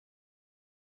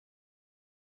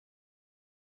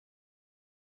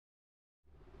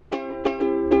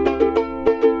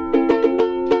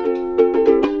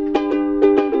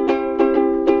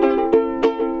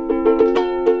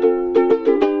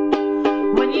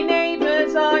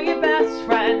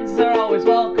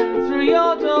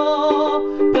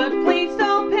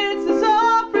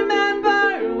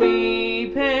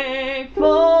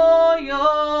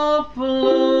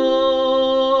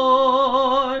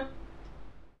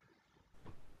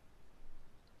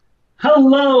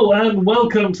Hello and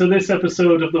welcome to this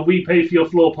episode of the We Pay For Your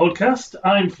Floor podcast.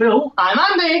 I'm Phil. I'm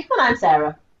Andy. And I'm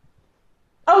Sarah.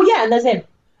 Oh yeah, and there's him.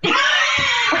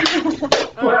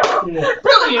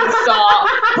 Brilliant start.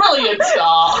 Brilliant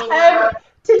start.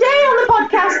 Today on the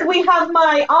podcast we have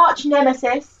my arch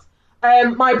nemesis,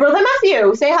 my brother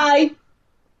Matthew. Say hi.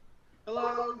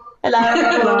 Hello. Hello.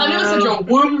 I never said your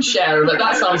womb share, but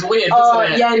that sounds weird, Oh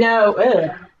doesn't it? yeah, no.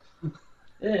 Ugh.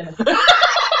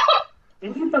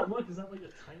 What would that work? Is that like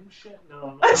a timeshare?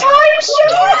 No. A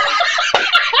timeshare.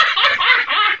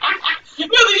 No,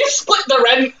 they just split the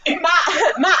rent.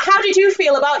 Matt, how did you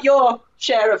feel about your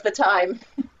share of the time?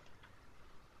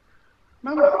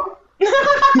 Mama.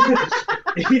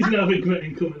 He's now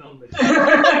regretting coming on this.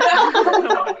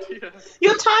 No idea.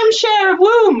 Your timeshare of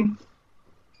womb.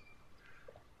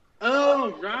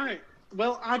 Oh, right.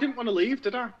 Well, I didn't want to leave,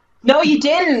 did I? No, you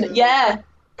didn't. Yeah.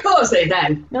 Cozy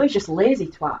then. No, he's just lazy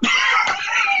twat.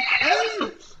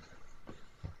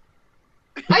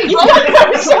 Hey, You for don't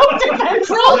know self-defense.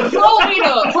 all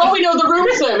we know, the room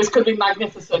service could be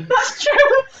magnificent. That's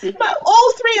true. But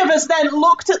all three of us then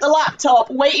looked at the laptop,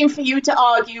 waiting for you to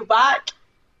argue back,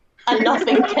 and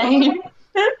nothing came.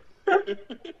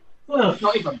 Well,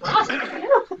 Not even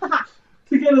that.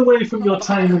 to get away from your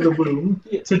time in the womb,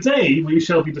 today we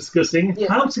shall be discussing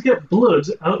how to get blood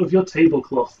out of your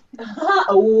tablecloth.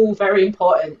 Oh, very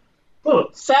important.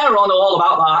 But Sarah will know all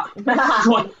about that.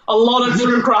 What, a lot of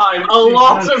true crime. A She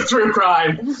lot has. of true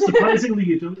crime. surprisingly,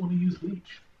 you don't want to use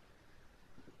bleach.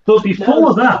 But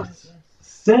before that,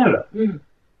 Sarah,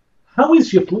 how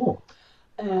is your floor?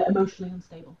 Emotionally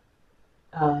unstable.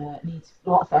 Needs a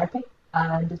lot of therapy,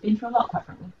 and has been through a lot, quite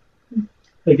frankly.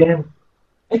 Again.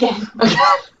 Again.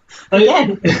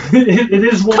 It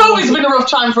is one. COVID's been a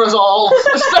rough time for us all,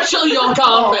 especially your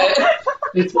carpet.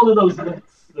 It's one of those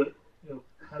months that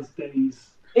has days.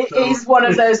 It is one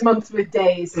of those months with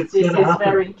days. It's This is gonna happen.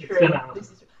 very It's true. gonna happen.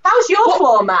 How's your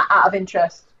floor, Matt, out of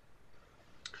interest?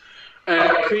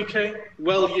 Creaky,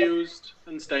 well used,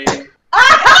 and staining.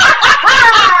 Yes!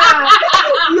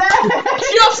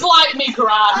 Just like me, Gran.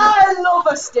 I love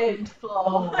a stained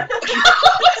floor.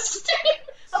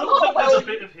 Something with a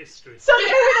bit of history. Something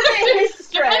with a bit of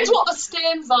history. Depends what the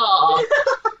stains are.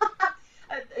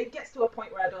 It gets to a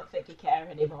point where I don't think you care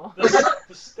anymore. The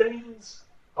stains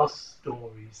are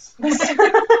stories. Treasured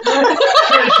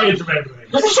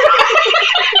memories.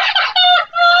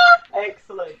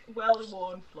 Excellent.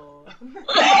 Well-worn floor.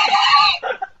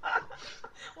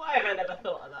 Why have I never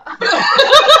thought of that?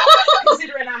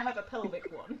 Considering I have a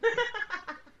pelvic one.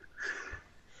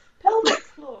 Pelvic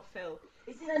floor, Phil.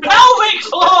 Is it a Pelvic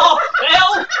floor,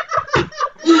 Phil.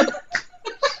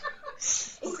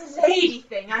 It's a lady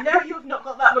thing. I know you've not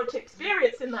got that much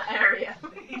experience in that area.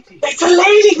 It's a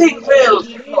lady thing, Phil.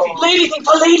 Lady floor. Lady thing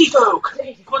for lady folk.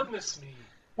 Goodness me.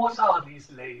 What are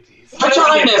these ladies?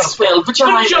 Vaginas, Phil.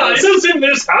 Vaginas. Vaginas in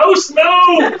this house?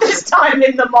 No! This time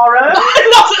in the morrow.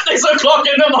 Not at this o'clock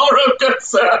in the morrow, good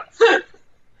sir.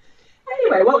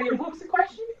 Anyway, what was the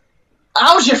question?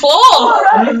 How's your floor?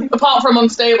 Apart from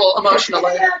unstable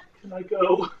emotionally. Can I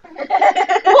go?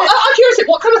 I'm curious,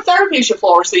 what kind of therapy is your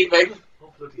floor receiving?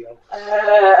 Oh, bloody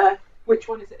hell. Which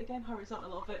one is it again?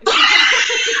 Horizontal or vertical?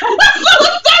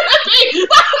 Therapy!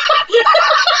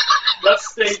 That's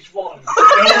stage one.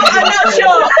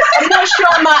 I'm not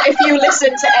sure, Matt, if you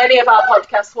listen to any of our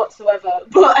podcasts whatsoever,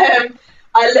 but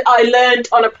I learned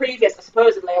on a previous,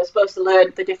 supposedly I was supposed to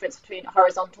learn the difference between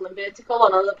horizontal and vertical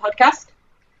on another podcast.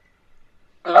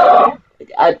 I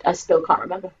still can't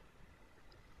remember.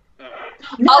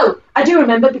 No, I do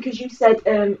remember because you said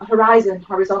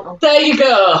horizontal. There you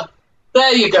go.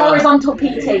 There you go. Horizontal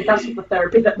PT, that's the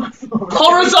therapy that my floor is.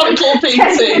 Horizontal 10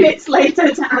 PT. minutes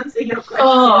later to answer your question.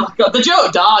 Oh, God, the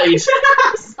joke died.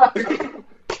 Sorry.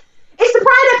 It's the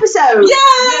Pride episode!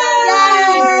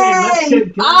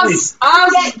 Let's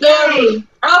get going.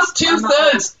 As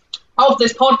 2/3 of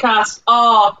this podcast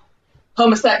are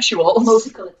homosexuals,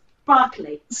 Multicoloured.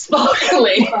 Sparkly.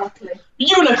 sparkly,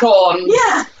 unicorns.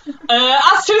 Yeah.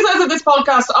 As 2/3 of this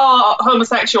podcast are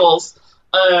homosexuals,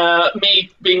 me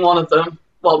being one of them.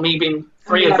 Well, me being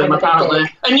three And of you them having the big apparently,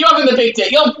 dick. and you having the big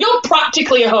dick. You're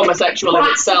practically a homosexual in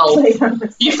itself.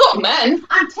 You fuck men.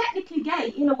 I'm technically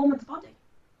gay in a woman's body.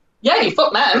 Yeah, you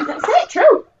fuck men. That's it,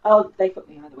 true. Oh, they fuck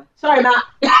me either way. Sorry, Matt.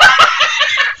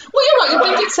 Well, you're right. You're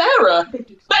big dick Sarah. Big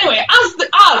dick. But anyway, as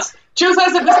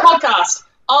 2/3 of this podcast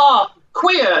are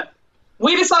queer,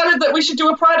 we decided that we should do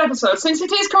a Pride episode. Since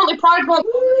it is currently Pride Month,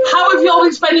 how have you all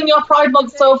been spending your Pride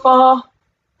Month so far?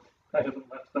 I haven't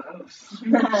left the house.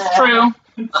 It's true.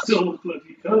 It's still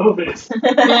bloody COVID.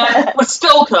 Yeah, we're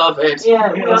still COVID.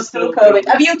 Yeah, we We are are still still COVID. COVID.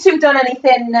 Have you two done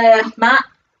anything, Matt?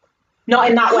 Not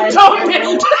in that way. Don't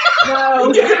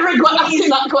No. You're gonna regret asking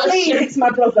that Please, question. it's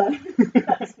my brother.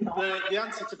 That's not. The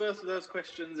answer to both of those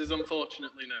questions is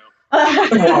unfortunately no.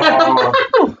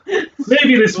 Oh.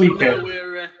 Maybe this But no, weekend.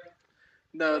 we're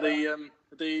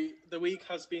the week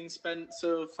has been spent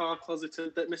so far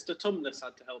closeted that Mr. Tumnus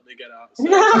had to help me get out. So,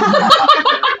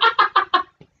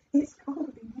 It's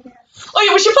cold in here. Oh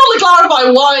yeah, we should probably clarify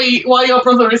why your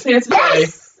brother is here today.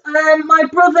 Yes. My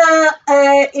brother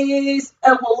is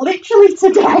literally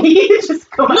today. He's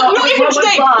just come out. Not even and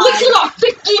today, went by. literally about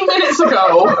 15 minutes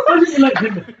ago. Why didn't you let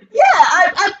him?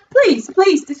 Yeah, please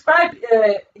describe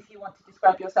if you want to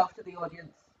describe yourself to the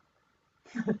audience.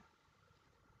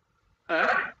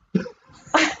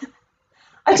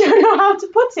 I don't know how to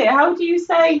put it. How do you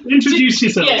say? Introduce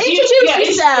yourself. Yeah. Introduce yeah,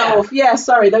 yourself. Yeah,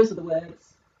 sorry, those are the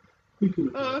words.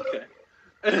 Oh, okay.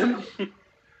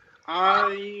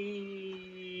 I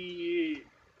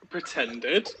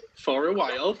pretended for a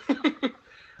while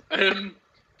to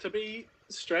be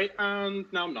straight, and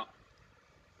now I'm not.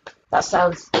 That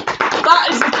sounds. That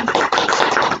is.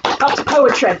 That's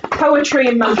poetry. Poetry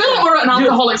in I motion. feel like we're at an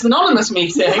Alcoholics Anonymous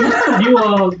meeting. You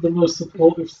are the most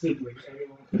supportive sibling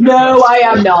anyone can No, I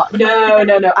am not.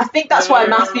 No. I think that's why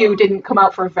Matthew didn't come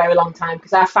out for a very long time,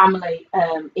 because our family,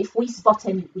 if we spot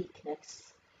any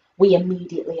weakness, we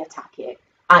immediately attack it.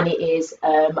 And it is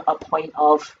a point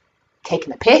of taking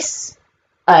the piss,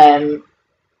 and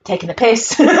taking the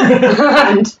piss.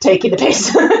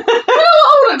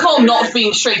 I wouldn't call not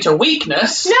being straight a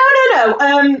weakness.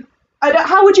 No.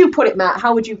 How would you put it, Matt?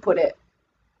 How would you put it?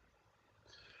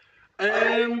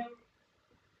 I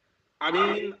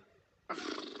mean,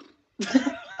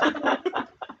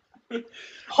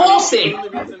 Horsey. The only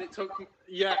reason it took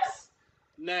yes,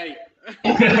 nay.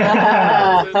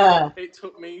 The reason it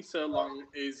took me so long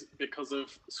is because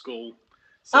of school.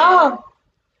 So, Oh.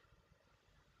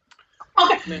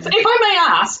 Okay, so if I may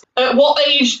ask, at what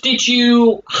age did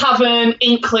you have an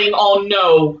inkling or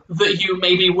know that you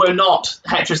maybe were not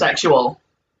heterosexual?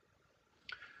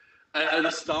 At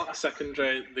the start of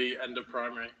secondary, the end of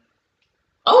primary.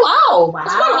 Oh wow,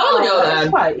 that's quite a while ago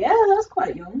then. That's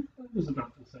quite young. That was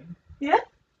about the same. Yeah.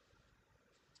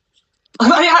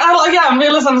 I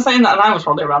realise I'm saying that, and I was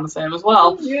probably around the same as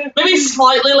well. Yeah. Maybe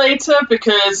slightly later,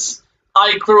 because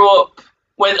I grew up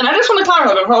with, and I just want to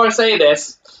clarify before I say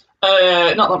this,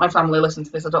 not that my family listen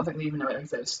to this, I don't think they even know it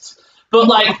exists, but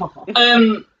like, I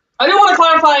do want to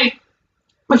clarify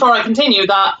before I continue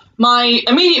that my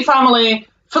immediate family,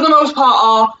 for the most part,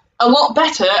 are a lot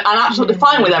better and absolutely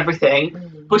fine with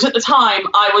everything, but at the time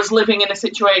I was living in a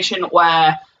situation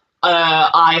where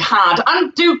I had,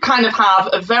 and do kind of have,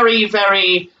 a very,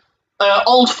 very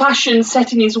old-fashioned,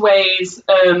 set-in-his-ways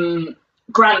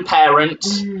grandparent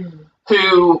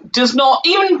who does not,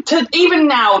 even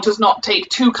now, does not take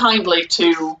too kindly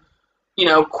to,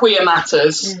 queer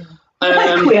matters.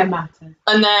 Queer matters.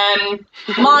 And then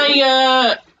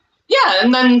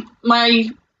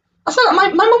my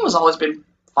mum has always been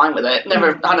fine with it,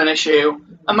 never had an issue,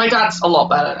 and my dad's a lot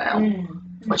better now,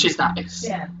 which is nice.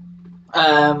 Yeah.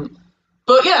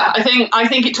 But yeah, I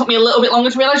think it took me a little bit longer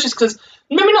to realise, just because,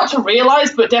 maybe not to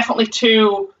realise, but definitely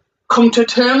to come to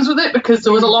terms with it, because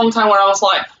there was a long time where I was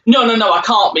like, no, I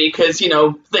can't be, because,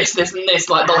 this and this,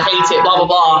 like, they'll hate it, blah, blah,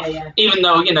 blah, even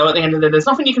though, at the end of the day, there's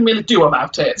nothing you can really do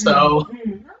about it, so,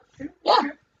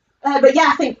 yeah. But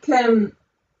yeah, I think,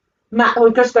 Matt, we're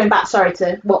just going back, sorry,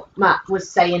 to what Matt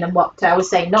was saying and what I was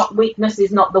saying, not weakness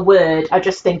is not the word, I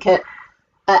just think at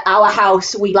our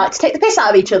house, we like to take the piss out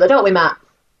of each other, don't we, Matt?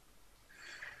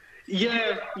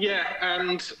 Yeah,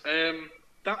 and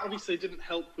that obviously didn't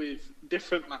help with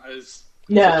different matters,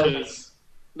 No. such as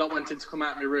not wanting to come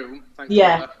out of my room. Thank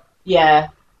Yeah. you. Yeah.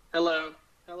 Hello,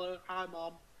 hi,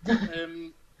 Mom.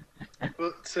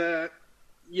 But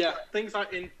things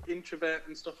like introvert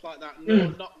and stuff like that. No,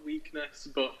 not weakness,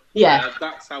 but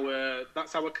that's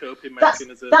our coping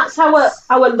mechanism. That's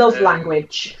our love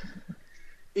language.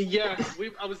 Yeah,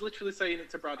 I was literally saying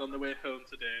it to Brad on the way home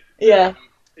today. Yeah.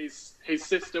 His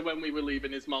sister, when we were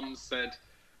leaving, his mum said,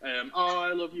 "Oh,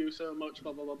 I love you so much,"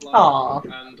 blah blah blah blah. Aww.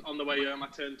 And on the way home, I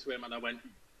turned to him and I went,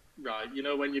 "Right,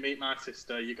 when you meet my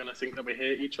sister, you're gonna think that we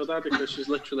hate each other, because she's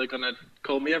literally gonna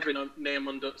call me every name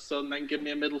under the sun, then give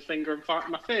me a middle finger and fart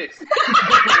in my face."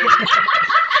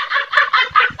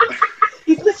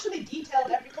 You've literally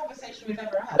detailed every conversation we've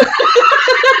ever had.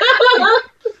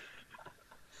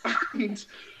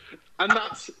 And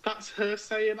that's her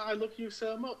saying, "I love you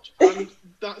so much," and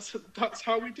that's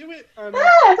how we do it. And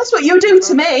yeah, that's what you do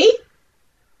to me.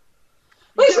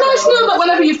 Well, it's nice to know that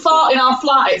whenever you fart in our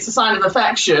flat, it's a sign of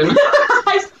affection.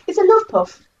 It's a love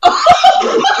puff.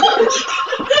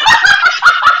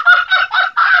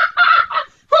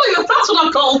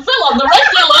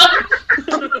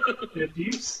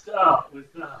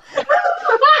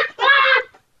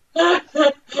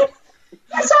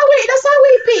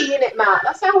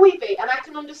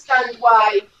 understand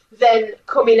why then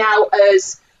coming out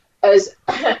as a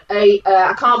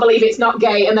I can't believe it's not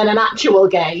gay, and then an actual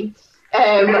gay.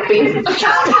 Being an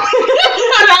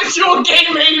actual gay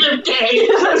made him gay,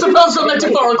 as opposed to a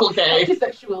metaphorical gay.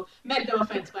 Heterosexual. Meant no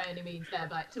offence by any means there,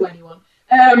 to anyone.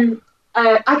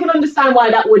 I can understand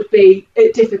why that would be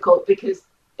difficult, because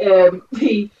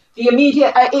the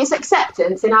immediate it's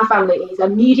acceptance in our family is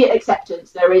immediate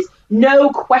acceptance. There is no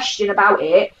question about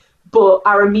it. But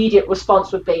our immediate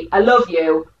response would be, "I love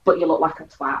you, but you look like a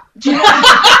twat." In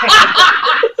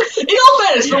all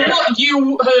fairness, from what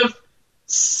you have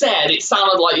said, it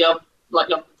sounded like your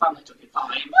family took it fine.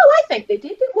 No, I think they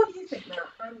did. What do you think, Matt?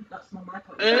 That's not my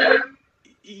point.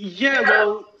 Yeah,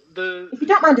 well, if you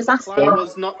don't mind us asking. Plan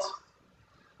was not.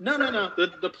 No.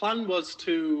 The plan was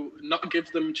to not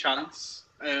give them chance,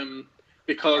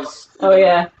 because. Oh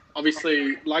yeah.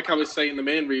 Obviously, like I was saying, the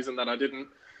main reason that I didn't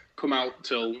come out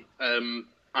till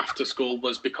after school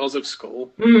was because of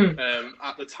school.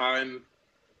 At the time,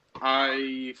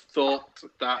 I thought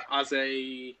that as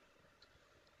a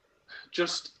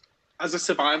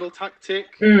survival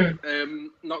tactic,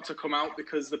 not to come out,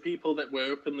 because the people that were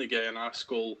openly gay in our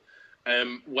school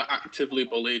were actively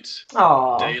bullied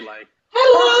daily.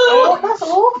 Hello. That's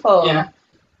awful. Yeah.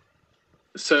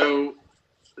 So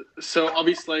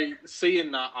obviously,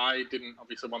 seeing that, I didn't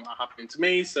obviously want that happening to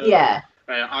me. So yeah.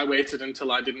 I waited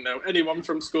until I didn't know anyone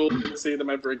from school, didn't see them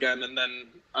ever again,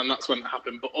 and that's when it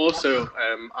happened. But also,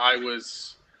 I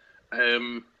was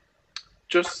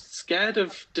just scared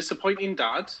of disappointing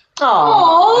Dad.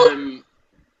 Aww.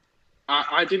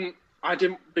 I didn't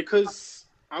because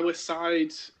our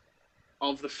side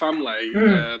of the family,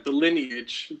 the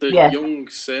lineage, the Young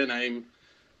surname,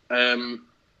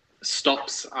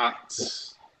 stops at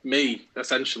me,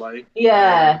 essentially.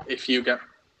 Yeah. If you get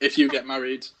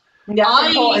married. Yeah,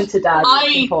 it's important to Dad.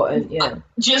 It's important, yeah.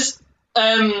 Just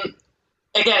again,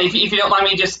 if you don't mind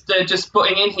me just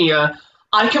putting in here,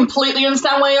 I completely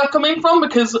understand where you're coming from,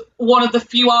 because one of the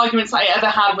few arguments I ever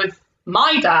had with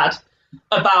my dad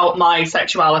about my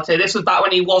sexuality, this was back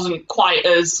when he wasn't quite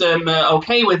as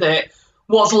okay with it,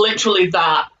 was literally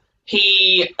that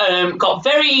he got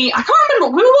very... I can't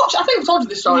remember. We were watching... I think I've told you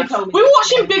this story. We were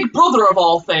watching Big Brother, of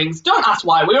all things. Don't ask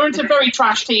why. We were into very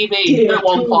trash TV at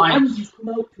one point.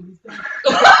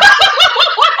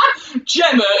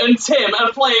 Gemma and Tim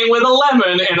are playing with a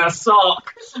lemon in a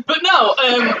sock. But no,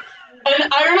 and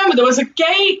I remember there was a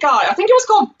gay guy. I think he was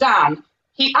called Dan.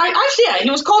 He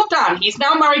was called Dan. He's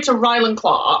now married to Rylan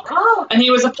Clark. Oh. And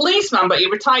he was a policeman, but he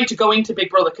retired to go into Big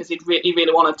Brother because he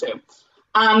really wanted to.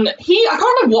 And I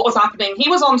can't remember what was happening. He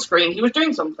was on screen. He was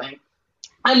doing something.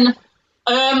 And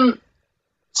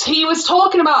he was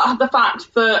talking about the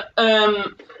fact that I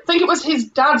think it was his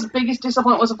dad's biggest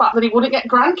disappointment was the fact that he wouldn't get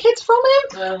grandkids from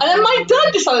him. And then my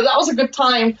dad decided that was a good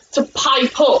time to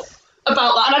pipe up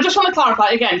about that. And I just want to clarify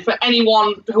again for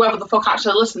anyone, whoever the fuck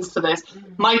actually listens to this,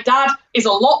 my dad is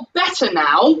a lot better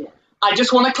now. I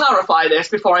just want to clarify this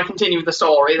before I continue the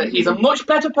story, that he's a much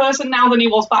better person now than he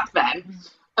was back then.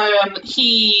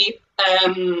 He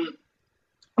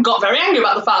got very angry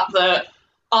about the fact that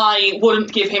I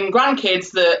wouldn't give him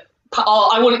grandkids,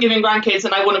 I wouldn't give him grandkids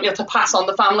and I wouldn't be able to pass on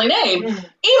the family name.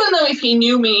 Even though if he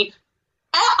knew me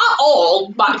at all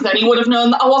back then, he would have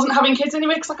known that I wasn't having kids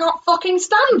anyway, because I can't fucking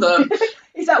stand them.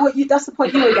 Is that that's the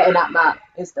point you were getting at, Matt?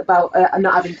 Is about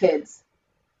not having kids?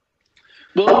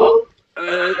 Well,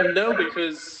 no,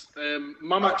 because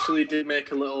Mum actually did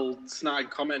make a little snide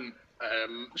comment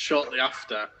shortly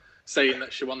after, saying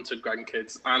that she wanted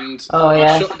grandkids, and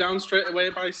I shut down straight away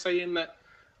by saying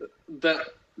that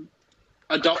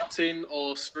adopting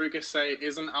or surrogacy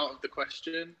isn't out of the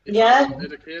question. If I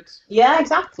wanted a kid. Yeah,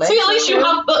 exactly. See, at least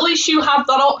you have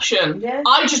that option. Yeah.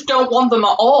 I just don't want them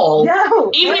at all.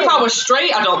 No. Even if I was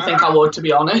straight, I don't think I would, to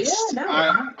be honest. Yeah, no.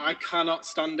 I cannot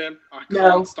stand him. I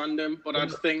can't stand him. But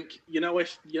I'd think,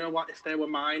 if they were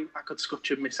mine, I could scotch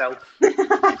them myself.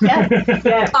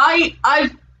 Yeah.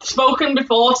 I've spoken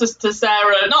before to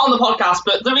Sarah, not on the podcast,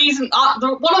 but the reason,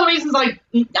 one of the reasons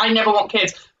I never want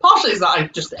kids, partially is that I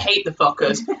just hate the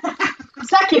fuckers.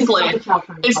 Secondly,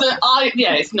 is that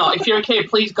it's not. If you're a kid,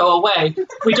 please go away.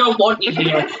 We don't want you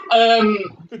here.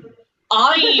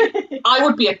 I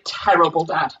would be a terrible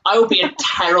dad. I would be a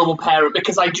terrible parent,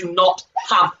 because I do not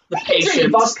have the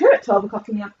patience. Vodka at 12 o'clock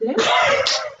in the afternoon.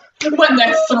 When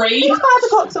they're 3. It's 5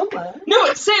 o'clock somewhere. No,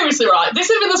 it's seriously right.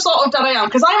 This is the sort of dad I am,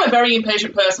 because I am a very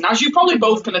impatient person, as you probably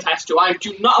both can attest to. I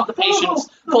do not have the patience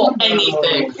for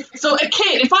anything. So a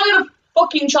kid, if I had a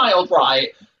fucking child, right,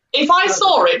 if I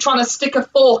saw it trying to stick a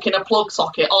fork in a plug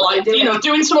socket, or like,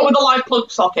 doing something with a live plug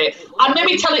socket, I'd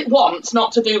maybe tell it once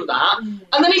not to do that, and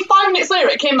then if 5 minutes later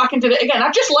it came back and did it again,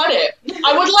 I'd just let it.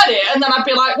 I would let it, and then I'd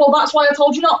be like, well, that's why I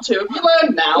told you not to. Have you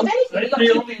learned now? They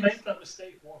only make that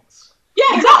mistake once.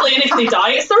 Yeah, exactly, and if they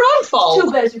die, it's their own fault.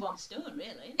 2 birds with 1 stone,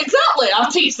 really. Exactly, I'll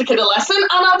teach the kid a lesson, and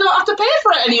I don't have to pay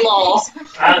for it anymore.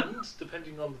 And,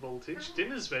 depending on the voltage,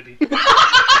 dinner's ready.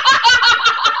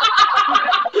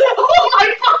 Oh my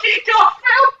fucking god,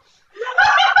 Phil!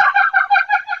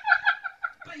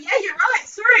 But yeah, you're right,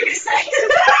 surrogacy.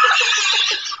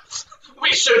 We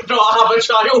should not have a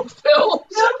child, Phil.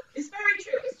 No, it's very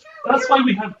true. It's true. That's why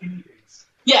we have guinea pigs.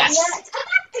 Yes. Yeah,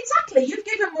 exactly. You've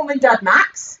given Mum and Dad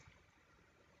Max.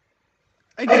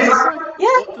 Exactly.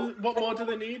 Yeah. What more do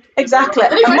they need? Exactly.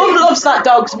 And Mum loves that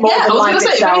dog more Yeah, I than was life going to say,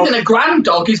 if itself. anything, a grand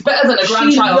dog is better than a She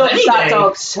grandchild loves any that day.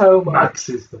 dog so much. Max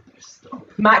is the best dog.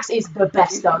 Max is the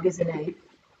best dog, isn't he?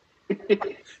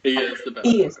 He is the best.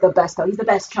 He is the best dog. He's the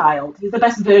best child. He's the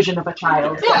best version of a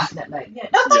child, Yeah. definitely. Yeah.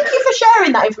 No, thank you for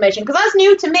sharing that information, because that's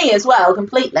new to me as well,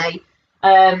 completely.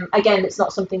 Again, it's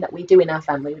not something that we do in our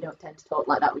family. We don't tend to talk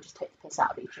like that. We just take the piss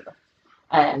out of each other.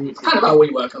 It's kind of how we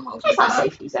work on It's our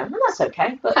safety zone, and that's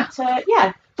okay. But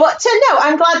yeah. But no,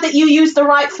 I'm glad that you used the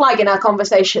right flag in our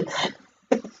conversation.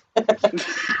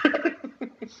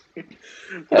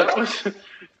 That was,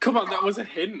 come on, that was a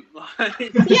hint. Like.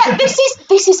 Yeah,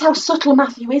 this is how subtle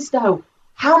Matthew is, though.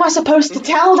 How am I supposed to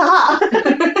tell that?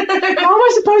 How am I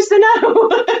supposed to know?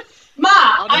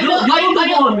 Matt,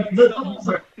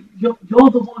 You're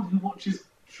the one who watches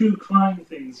true crime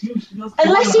things.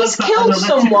 Unless he's killed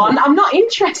someone, I'm not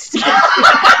interested.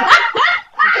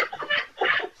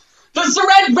 Does the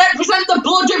red represent the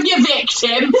blood of your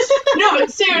victim? No, but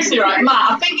seriously, right,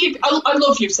 Matt, I think I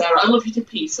love you, Sarah. I love you to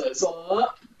pieces.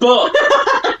 But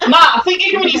Matt, I think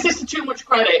you're giving your sister too much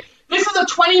credit. This is a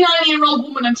 29-year-old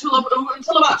woman until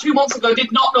about 2 months ago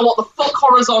did not know what the fuck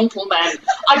horizontal meant.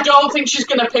 I don't think she's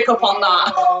going to pick up on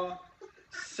that. Oh,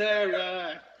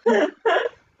 Sarah. But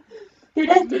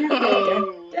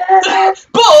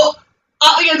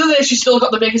at the end of the day, she's still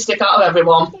got the biggest stick out of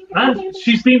everyone. And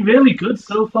she's been really good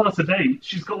so far today.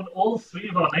 She's gotten all 3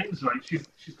 of our names right. She's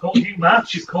called you Matt,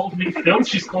 she's called me Phil,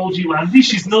 she's called you Andy.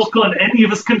 She's not gotten any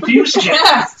of us confused yet.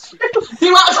 Yeah. The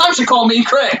amount of times she called me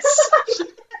Chris.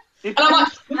 And I'm like,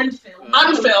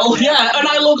 And Phil, yeah, and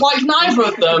I look like neither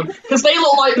of them, because they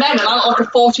look like men and I look like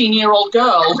a 14-year-old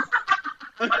girl.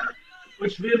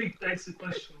 Which really begs the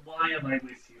question, why am I with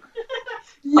you?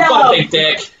 I've got a big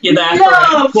dick. You're there for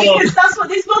No, it. because that's what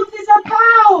this month is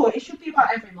about. It should be about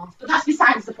every month, but that's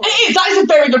besides the point. It is. That is a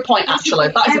very good point, actually.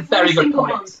 That is a very good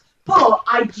point. Month. But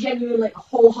I genuinely,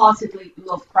 wholeheartedly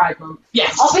love Pride Month.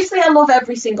 Yes. Obviously, I love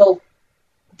every single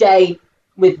day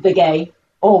with the gay,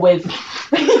 or with...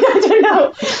 I don't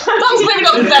know. That's maybe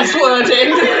not the best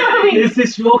wording. Is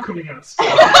this your coming out story?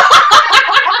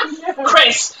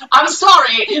 Chris, I'm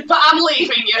sorry, but I'm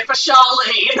leaving you for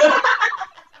Charlene.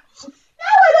 No,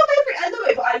 I love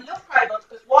it, but I love Pride Month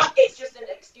because one, it's just an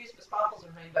excuse for sparkles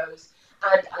and rainbows,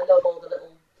 and I love all the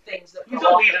little things that You go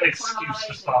don't off need an the excuse for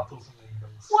pride. sparkles and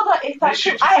rainbows. Well, if that's They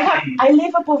true. should just be- I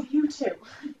live above you two.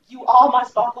 You are my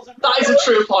sparkles and rainbows. That is a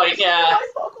true point, yeah. My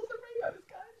sparkles and rainbows,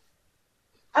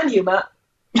 guys. And you, Matt.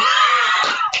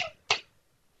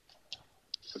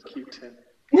 So cute, Tim.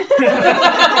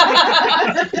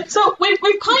 So we've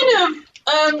kind of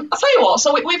I'll tell you what.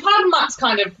 So we've had Matt's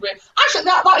kind of actually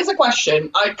that is a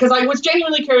question because I was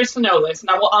genuinely curious to know this.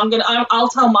 Now I'll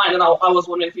tell mine, and I was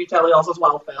wondering if you tell yours as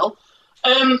well, Phil.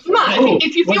 Matt,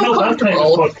 if you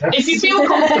feel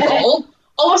comfortable,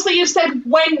 obviously you said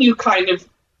when you kind of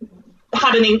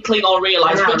had an inkling or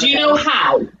realised, but do you know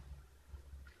how?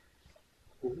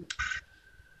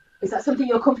 Is that something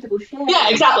you're comfortable sharing? Yeah,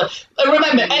 exactly.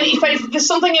 Remember, if there's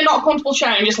something you're not comfortable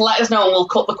sharing, just let us know and we'll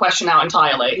cut the question out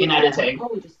entirely in editing. Or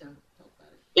we just don't talk about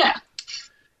it. Yeah.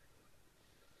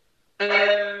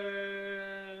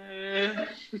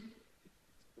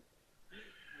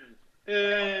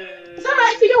 It's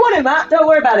alright if you don't want to, Matt. Don't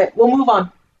worry about it. We'll move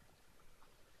on.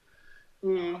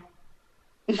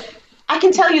 I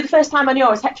can tell you the first time I knew I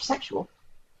was heterosexual.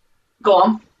 Go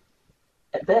on.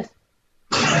 At birth.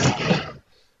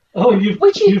 Oh, you've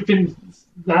been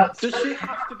that. Does she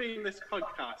have to be in this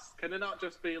podcast? Can it not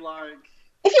just be like?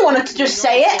 If you wanted to just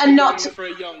say it and not... For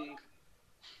a young.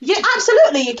 Yeah,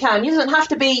 absolutely you can. You don't have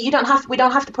to be... We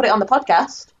don't have to put it on the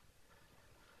podcast.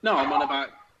 No, I'm on about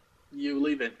you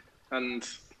leaving, and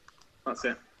that's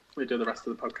it. We do the rest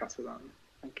of the podcast without you.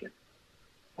 Thank you.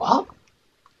 What?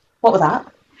 What was that?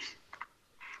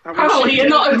 Apparently you're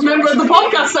not a member of the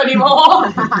podcast anymore.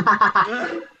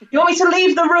 You want me to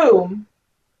leave the room?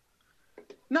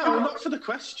 No, not for the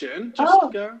question. Just Oh.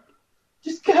 go.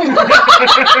 Just go.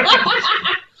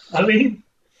 I mean,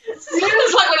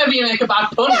 It's like whenever you make a bad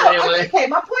pun, No, really. okay,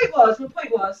 my point was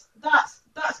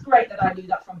that's great that I knew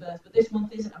that from birth, but this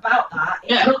month isn't about that.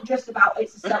 It's Yeah. not just about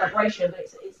it's a celebration, but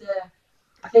it's a.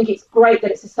 I think it's great that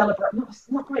it's a celebration. No, it's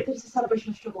not great that it's a celebration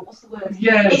of struggle. What's the word?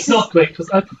 yeah, it's not great because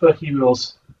I prefer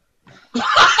heroes. You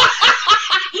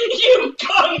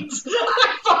cunt!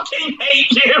 I fucking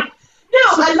hate you! No,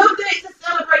 I love that it's a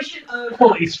celebration of.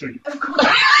 Quality Street. Of course.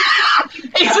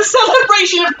 It's a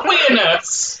celebration of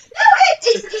queerness. No,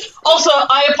 it's Also,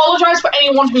 I apologise for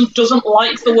anyone who doesn't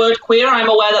like the word queer. I'm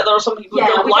aware that there are some people who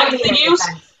don't we like mean the any use,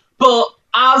 offence. but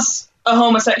as a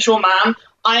homosexual man,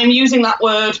 I am using that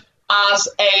word as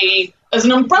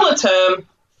an umbrella term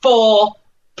for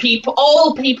people,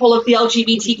 all people of the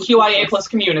LGBTQIA plus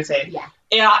community. Yeah.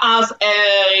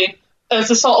 As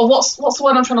a sort of what's the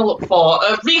word I'm trying to look for?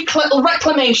 A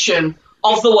reclamation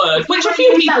of the word, which a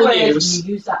few people use.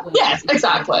 You use that word. Yes,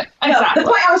 exactly. No, Exactly. the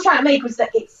point I was trying to make was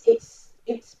that it's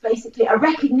basically a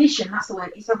recognition. That's the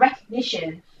word. It's a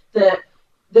recognition that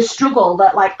the struggle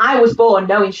that, like, I was born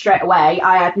knowing straight away.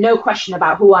 I had no question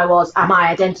about who I was, my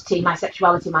identity, my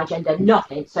sexuality, my gender,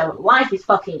 nothing. So life is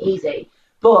fucking easy.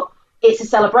 But it's a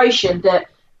celebration that,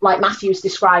 like Matthew's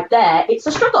described there, it's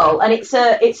a struggle and it's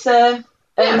a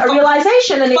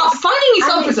realization, and it's finding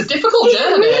yourself is a difficult it's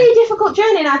journey. a really difficult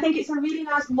journey, and I think it's a really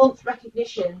nice month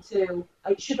recognition to.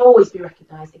 It should always be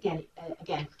recognised. Again,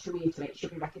 to reiterate, it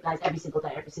should be recognised every single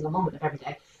day, every single moment of every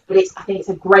day. But I think it's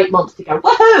a great month to go,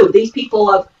 woohoo! These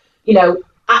people have,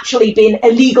 actually been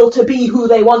illegal to be who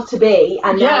they want to be,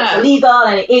 and now it's illegal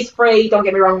and it is free. Don't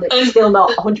get me wrong, it's still not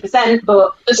 100%,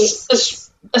 but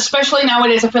especially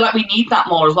nowadays, I feel like we need that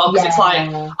more as well, because it's like,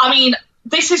 I mean,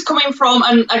 this is coming from,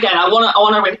 and again, I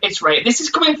want to reiterate, this is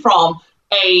coming from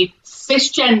a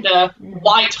cisgender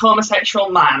white homosexual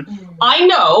man. I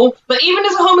know that even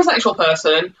as a homosexual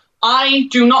person, I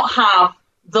do not have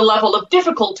the level of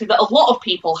difficulty that a lot of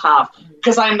people have,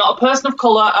 because I am not a person of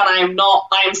colour and I am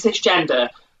cisgender.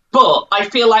 But I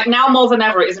feel like now more than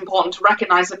ever it is important to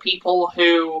recognise the people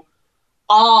who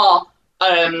are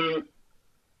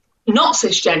not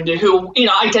cisgender, who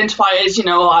identify as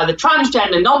either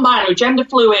transgender, non-binary, gender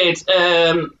fluid,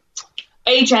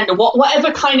 agender,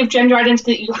 whatever kind of gender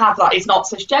identity that you have that is not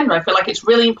cisgender. I feel like it's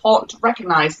really important to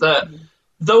recognise that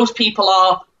those people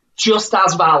are just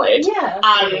as valid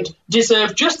and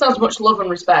deserve just as much love and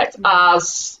respect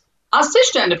as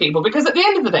cisgender people, because at the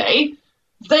end of the day,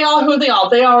 they are who they are.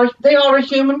 They are a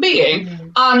human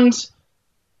being, and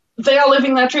they are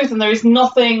living their truth, and there is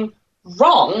nothing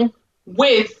wrong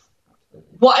with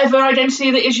whatever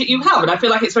identity that is that you have. And I feel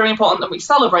like it's very important that we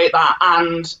celebrate that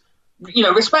and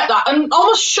respect that and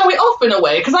almost show it off in a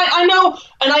way, because I know,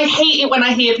 and I hate it when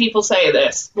I hear people say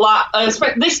this. Like,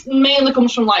 this mainly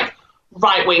comes from like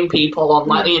right-wing people on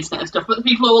like the internet and stuff, but the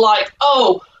people who are like,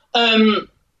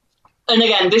 and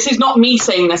again, this is not me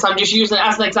saying this, I'm just using it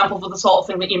as an example for the sort of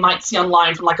thing that you might see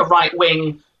online from like a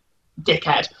right-wing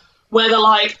dickhead, where they're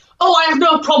like, I have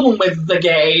no problem with the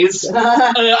gays,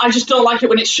 I just don't like it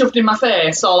when it's shoved in my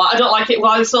face, or like, I don't like it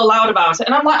when I'm so loud about it.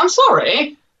 And I'm like, I'm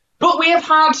sorry, but we have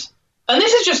had, and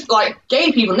this is just like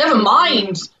gay people, never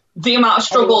mind the amount of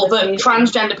struggle that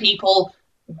transgender people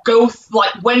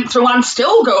went through and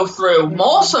still go through,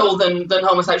 more so than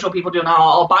homosexual people do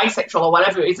now, or bisexual, or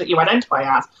whatever it is that you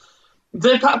identify as.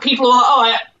 The people who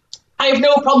are, I have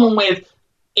no problem with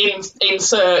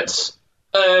insert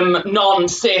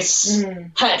non-cis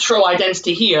hetero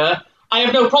identity here. I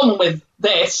have no problem with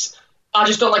this. I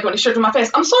just don't like when it's shoved in my face.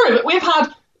 I'm sorry, but we've had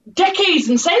decades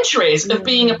and centuries of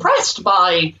being oppressed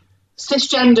by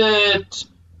cisgendered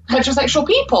heterosexual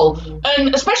people,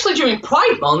 and especially during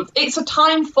Pride Month, it's a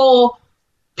time for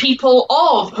people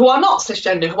who are not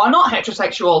cisgender, who are not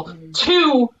heterosexual,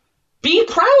 to be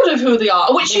proud of who they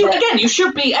are, which you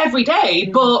should be every day,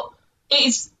 but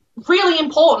it's really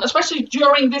important, especially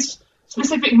during this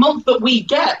specific month that we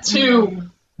get to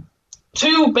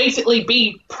basically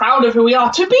be proud of who we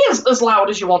are, to be as loud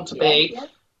as you want to be.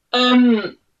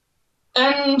 And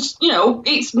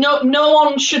it's no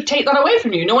one should take that away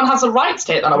from you. No one has the right to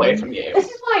take that away from you. This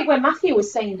is like when Matthew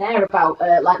was saying there about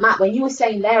Matt, when you were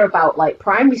saying there about like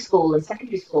primary school and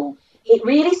secondary school, it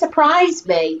really surprised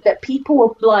me that people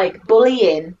were like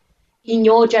bullying in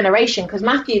your generation, because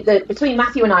between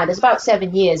Matthew and I, there's about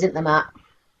 7 years, isn't there, Matt?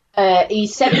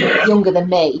 He's 7 years younger than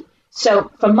me.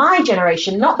 So for my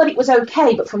generation, not that it was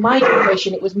okay, but for my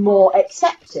generation, it was more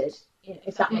accepted,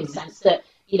 if that makes sense, that,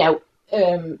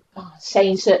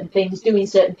 saying certain things, doing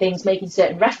certain things, making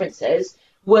certain references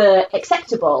were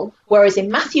acceptable, whereas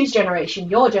in Matthew's generation,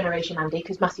 your generation, Andy,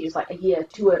 because Matthew's like a year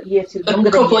too younger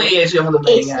A couple than of you, years younger than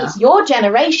me, it's your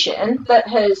generation that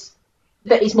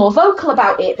is more vocal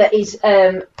about it, that is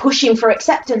pushing for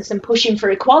acceptance and pushing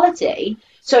for equality.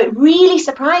 So it really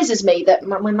surprises me that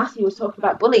when Matthew was talking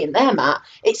about bullying there, Matt,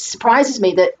 it surprises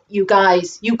me that you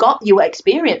guys, you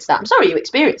experienced that. I'm sorry you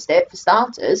experienced it, for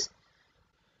starters.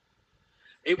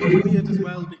 It was weird as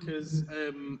well because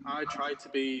I tried to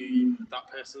be that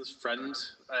person's friend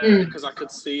because I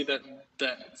could see that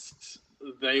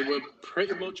they were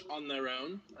pretty much on their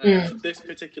own. This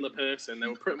particular person, they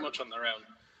were pretty much on their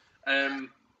own.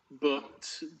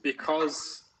 But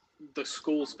because the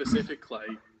school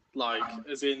specifically, like,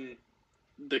 as in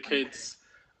the kids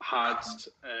had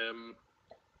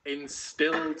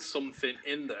instilled something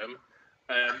in them,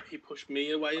 he pushed me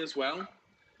away as well.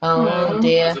 Oh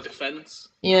dear. As a defence.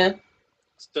 Yeah.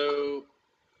 So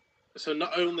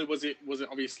not only was it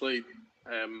obviously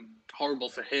horrible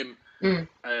for him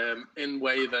in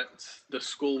way that the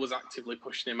school was actively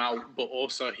pushing him out, but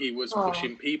also he was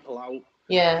pushing people out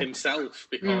himself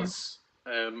because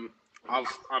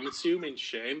I'm assuming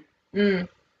shame.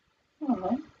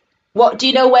 What do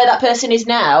you know where that person is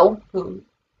now? Do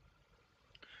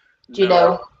you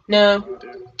know? No.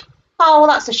 Oh well,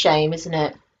 that's a shame, isn't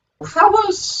it? How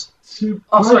was... To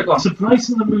sorry, go on.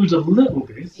 brighten the mood a little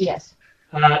bit, Yes.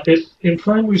 in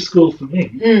primary school for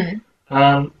me,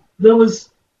 there was,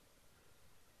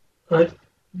 like,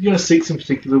 year 6 in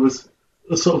particular was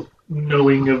a sort of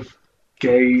knowing of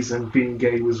gays and being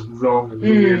gay was wrong and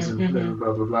weird and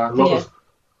blah, blah, blah. A lot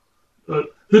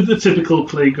of the typical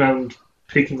playground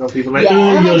picking on people, like,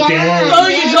 oh, you're gay. Oh,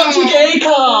 you dropped your gay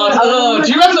card! Oh, do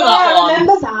you remember that one? I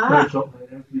remember that. I dropped mine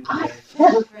every day.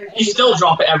 You still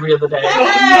drop it every other day. No,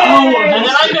 And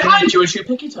then I'm behind you as you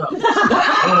pick it up.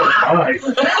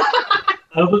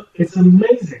 But it's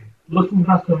amazing, looking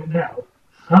back on it now,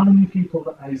 how many people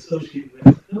that I associate with,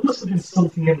 there must have been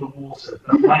something in the water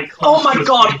that my class Oh my was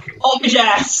god! drinking. Oh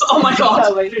yes! Oh my god!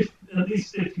 At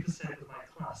least 50% of my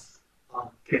class are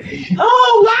gay.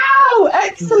 Oh wow!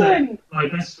 Excellent. My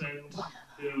best friend,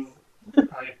 who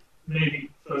I maybe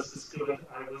first discovered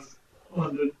I was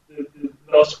on the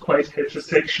not quite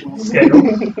heterosexual scale,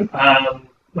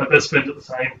 my best friend at the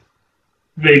time,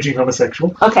 raging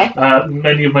homosexual. Okay.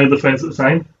 Many of my other friends at the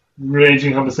time,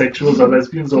 raging homosexuals or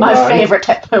lesbians or My bi. favourite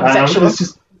type of homosexual. It's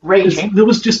just Raging. there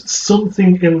was just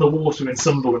something in the water in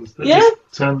Sunderland that just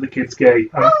turned the kids gay.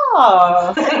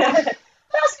 Oh.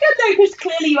 That's good though, because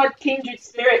clearly you had kindred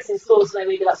spirits in school, so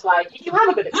maybe that's why. Did you have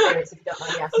a good experience, if you don't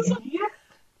mind me asking?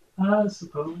 I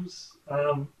suppose.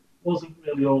 Wasn't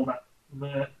really all that.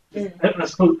 I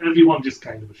suppose everyone just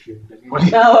kind of assumed anyway.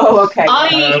 Oh, okay.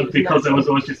 Because there was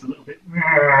always just a little bit.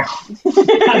 A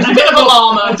bit of a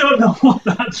llama. I don't know what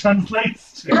that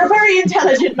translates to. You're a very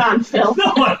intelligent man, Phil.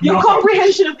 No, I'm Your not.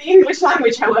 comprehension of the English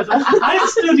language, however. I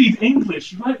studied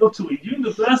English right up to a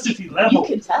university level. You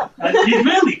can tell. You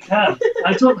really can.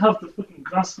 I don't have the fucking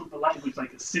grasp of the language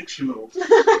like a 6-year-old.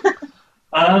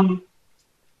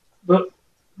 But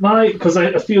because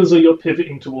I feel as though you're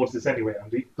pivoting towards this anyway,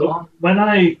 Andy. But when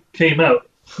I came out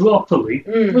properly,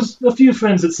 there was a few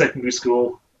friends at secondary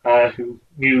school who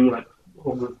knew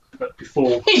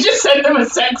before. He just sent them a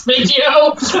sex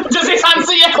video. Does this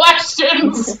answer your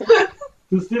questions?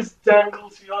 Does this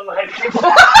dangle to your liking?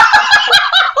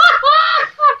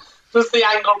 Does the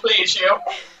angle please you?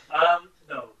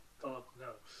 No. Oh,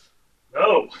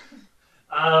 no.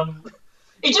 No.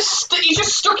 He just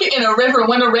stuck it in a river, and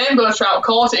when a rainbow trout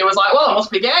caught it, it was like, well, it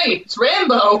must be gay. It's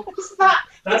rainbow. Is that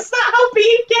how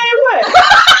being gay works?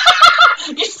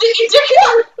 You stick your dick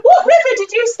in. What river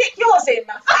did you stick yours in,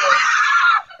 Matthew?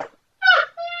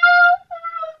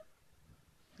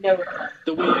 No river.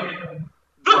 The weird.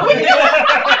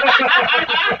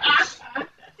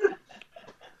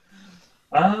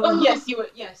 Yes, you were.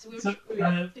 Yes, we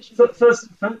were fishing.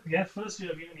 First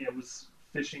year of uni, I was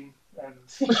fishing, and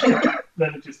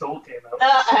then it just all came out.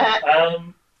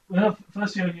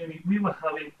 First year of uni, we were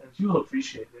having, and you'll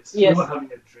appreciate this, Yes. we were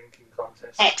having a drinking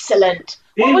contest. Excellent.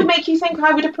 What would make you think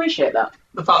I would appreciate that?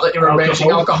 The fact that you're a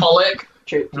raging alcoholic.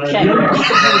 True. The other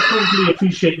person I would probably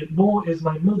appreciate it more is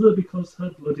my mother, because her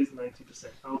blood is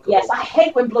 90% alcohol. Yes, I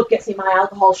hate when blood gets in my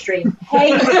alcohol stream.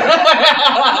 Hate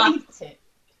it.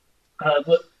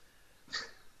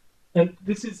 And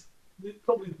this is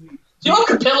probably Your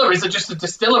capillaries are just a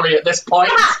distillery at this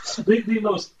point. the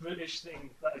most British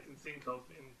thing that I can think of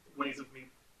in ways of me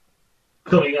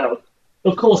coming out.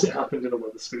 Of course, it happened in a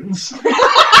Wetherspoons.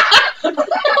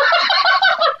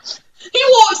 He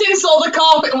walked in, saw the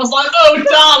carpet, and was like, "Oh,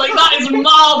 darling, that is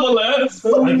marvellous."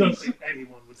 I don't think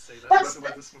anyone would say that That's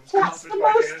about the Wetherspoons. That's the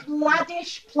most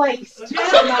laddish place to Yeah.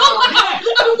 come out.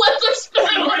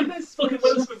 Wetherspoons. Fucking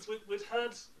Wetherspoons, we'd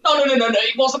had... No,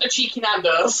 it wasn't a cheeky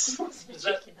Nando's.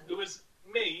 It was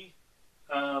me,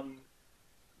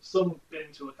 some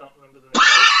binge who I can't remember the name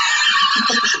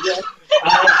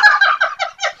of.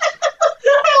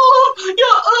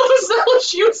 You're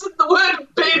overzealous using the word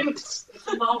bint. It's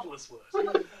a marvellous word.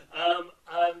 And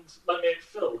my mate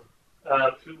Phil,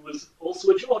 who was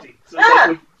also a Geordie. So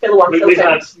Phil 1,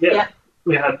 Phil 2.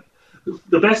 We had...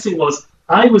 The best thing was,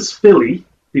 I was Philly,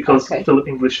 because Okay. Phil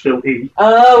English, Phil E.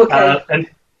 Oh, okay. And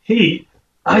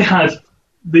I had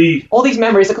the... All these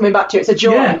memories are coming back to you. It's a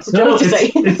joy. Yeah, It's a joy to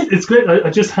see. it's great. I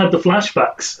just had the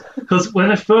flashbacks because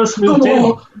when I first moved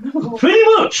in, pretty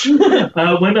much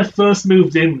when I first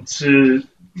moved into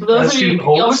For those of you, student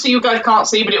halls, obviously you guys can't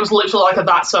see, but it was literally like a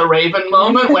 "That's so Raven"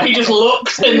 moment where he just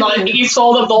looked and like he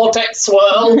saw the vortex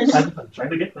swirl. I'm trying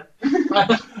to get there.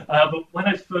 But when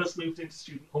I first moved into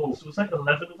student halls, there was like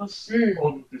 11 of us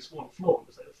on this one floor. It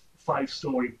was like a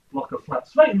 5-story block of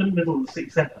flats right in the middle of the city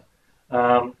centre.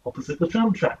 Opposite the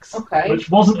tram tracks, Okay. which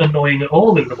wasn't annoying at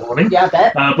all in the morning. Yeah, I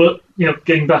bet. But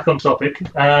getting back on topic,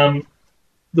 there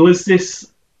was this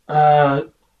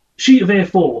sheet of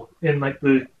A4 in like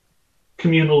the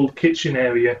communal kitchen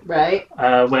area, Right.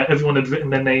 where everyone had written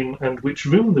their name and which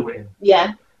room they were in.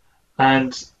 Yeah.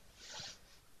 And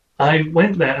I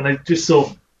went there and I just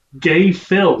saw "Gay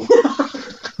Phil"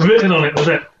 written on it. I was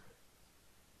like,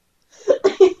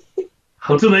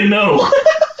 how do they know?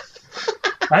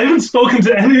 I haven't spoken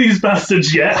to any of these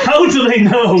bastards yet. How do they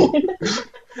know?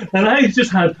 And I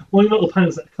just had one little pan. I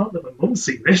was like, I can't let my mum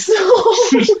see this.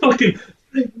 She was fucking,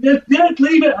 yeah,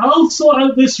 leave it. I'll sort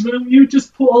out this room. You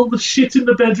just put all the shit in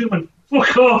the bedroom and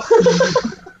fuck off.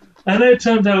 And then it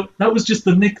turned out that was just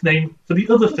the nickname for the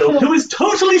other Phil, who is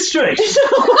totally straight.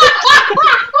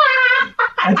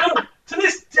 To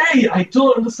this day, I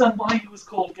don't understand why he was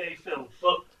called Gay Phil,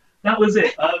 but that was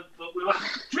it. But we were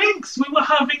having drinks in the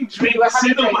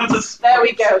Wetherspoons. There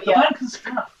we go, yeah. The Bankers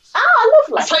Draft. Ah,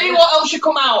 lovely. I tell you what else should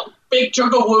come out: big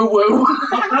jug of woo woo.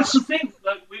 That's the thing.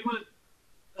 Like we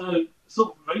were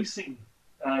sort of racing,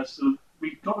 so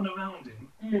we got an around him,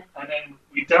 and then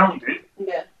we downed it,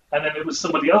 Yeah. and then it was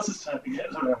somebody else's turn to get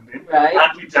around him, Right.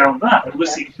 and we downed that, and we're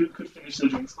Okay. seeing who could finish their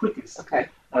drinks quickest. Okay.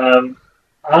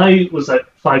 I was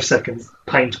at 5 seconds,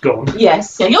 pint gone.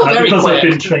 Yes. Yeah, you're very because I've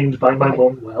quick. been trained by my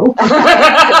mum well.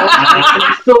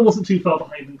 Phil wasn't too far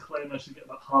behind, and Claire managed to get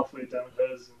about halfway down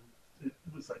hers, and it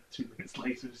was like 2 minutes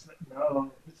later. She's like,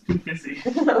 no, it's too busy.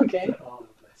 Okay. Like, oh,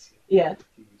 bless you. Yeah.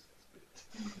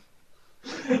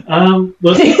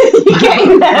 But You're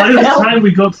getting there, by the Phil. time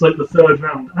we got to like the third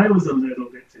round, I was a little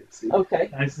bit tipsy.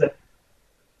 Okay. I said,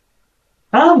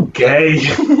 I'm gay.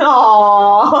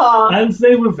 Aww. And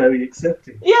they were very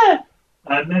accepting. Yeah.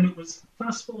 And then it was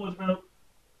fast forward about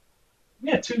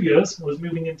 2 years. I was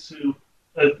moving into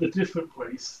a different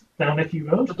place down Ecky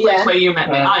Road. The place Yeah. where you met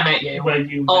me, I met you. Where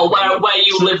you Oh, met me. where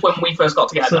you So- lived when we first got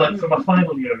together. So like for my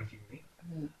final year of uni,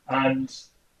 and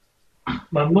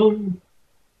my mum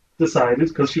decided,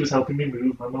 because she was helping me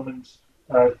move, my mum and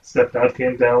stepdad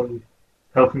came down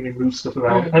helping me move stuff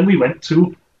around, and we went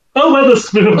to a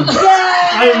Wetherspoons.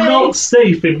 I'm not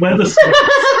safe in Wetherspoons.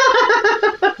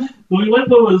 We went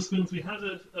to Wetherspoons, we had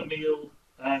a meal,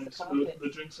 and the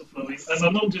drinks were flowing, and my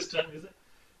mum just turned to me and said,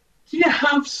 do you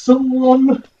have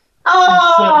someone,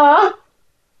 Aww.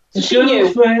 a She knew.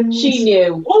 girlfriend, She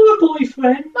knew. or a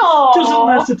boyfriend? Aww. Doesn't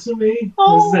matter to me.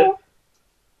 Was it?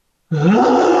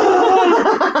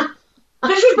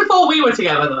 This was before we were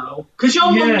together, though, because your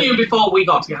mum Yeah. knew before we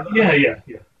got together. Yeah.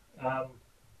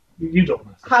 You don't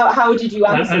matter. How did you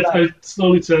answer that? I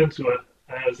slowly turned to her,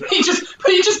 and I was like, He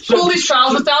just pulled his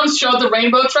trousers down, showed the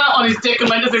rainbow trout on his dick, and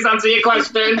went, "Does this answer your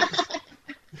question?"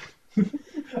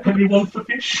 anyone for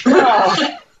fish?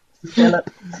 Oh. Philip.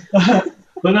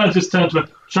 But I just turned to her,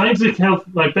 trying to have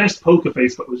my best poker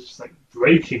face, but it was just like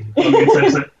breaking. On the inside. I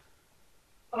was like,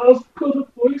 I've got a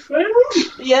boyfriend.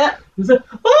 Yeah. He said,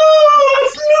 oh,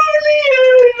 it's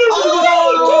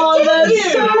Oh,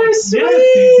 that's so sweet. Yeah,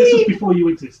 this was before you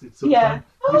existed, so Yeah.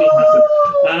 you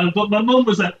don't matter. But my mum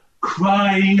was like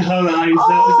crying her eyes out.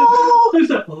 I was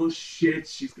like, oh shit,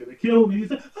 she's gonna kill me. He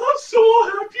said, I'm so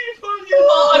happy for you.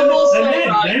 Oh, I will say,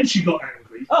 and right. then she got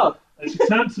angry. Oh. And she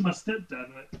turned to my stepdad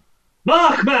and went,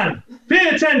 Mark, man, pay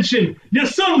attention. Your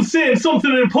son's saying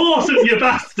something important, you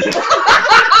bastard.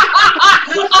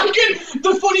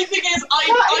 The funny thing is,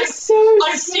 I've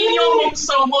seen your mum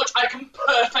so much, I can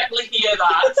perfectly hear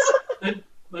that. And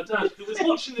my dad, who was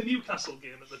watching the Newcastle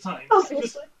game at the time, Obviously.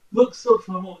 just looks up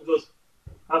for a moment and goes,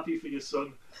 happy for your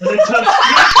son. And then turns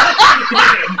straight back to the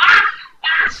game.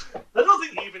 I don't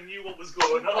think he even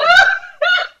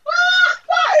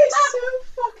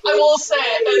will say,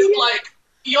 as like,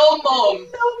 your mum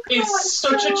is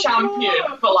such a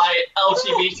champion for like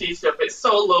LGBT stuff. It's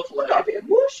so lovely. Got a bit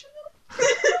emotional.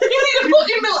 You need to put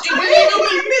your milk in.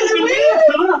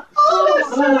 Oh,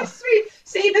 that's so sweet.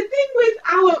 See, the thing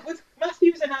with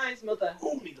Matthews and I's mother.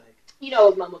 You know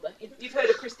of my mother. You've heard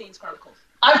of Christine's Chronicles.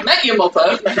 I've met your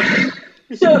mother.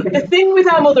 So the thing with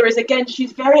our mother is, again,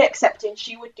 she's very accepting.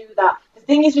 She would do that. The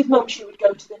thing is with Mum, she would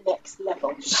go to the next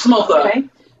level. Smother. Okay.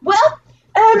 Well,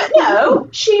 no,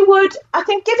 she would. I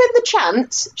think, given the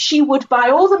chance, she would buy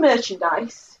all the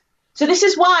merchandise. So this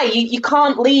is why you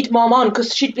can't lead Mum on,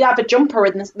 because she'd have a jumper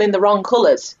in the wrong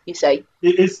colours. You see.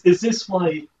 Is this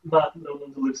why Matt no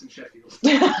longer lives in Sheffield?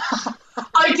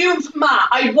 I do, Matt.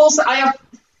 I will say I have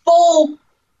full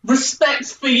respect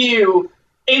for you.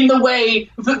 In the way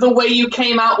that the way you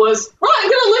came out was, right, I'm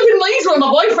going to live in Leeds with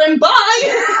my boyfriend, bye!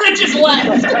 I just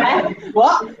left.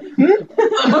 What?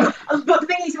 But the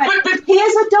thing is, like,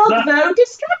 here's a dog, though,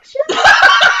 distraction.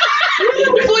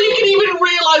 Before you can even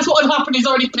realise what had happened, he's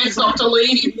already pissed off to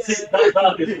leave. See, that is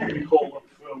what we call a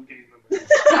pro gamer.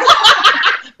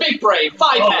 Big brain,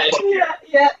 5 head.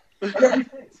 Yeah.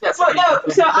 But no,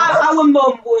 so our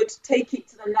mum would take it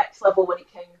to the next level when it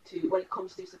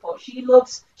comes to support. She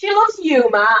loves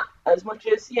you, Matt, as much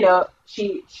as she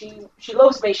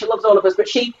loves me. She loves all of us. But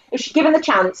if she given the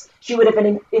chance, she would have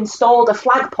installed a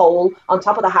flagpole on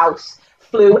top of the house,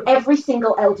 flew every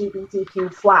single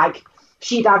LGBTQ flag.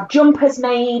 She'd have jumpers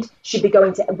made. She'd be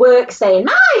going to work saying,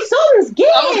 "My son's gay."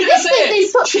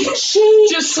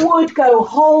 She would go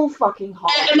whole fucking hog.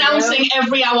 Announcing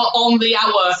every hour on the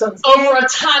hour Son's over gay. a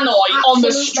tannoy on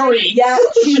the street. Yeah,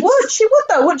 she would. She would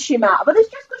though, wouldn't she, Matt? But it's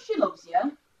just because she loves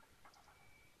you.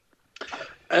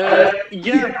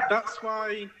 Yeah, that's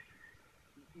why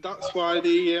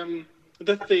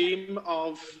the theme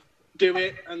of do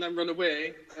it and then run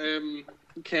away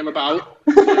came about.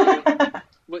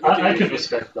 I can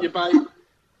respect that.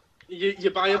 You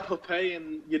buy a puppy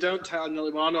and you don't tell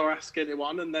anyone or ask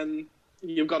anyone, and then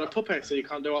you've got a puppy, so you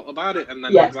can't do what about it, and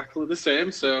then exactly the same.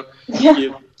 So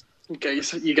you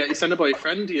send a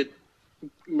boyfriend, you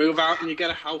move out, and you get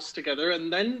a house together,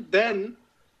 and then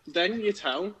you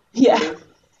tell the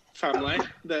family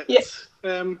that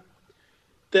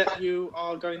that you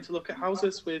are going to look at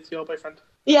houses with your boyfriend.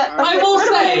 Yeah, I will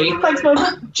say, thanks,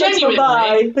 Mum.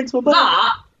 Genuinely, Thanks, Mum.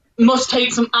 that must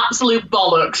take some absolute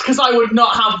bollocks, because I would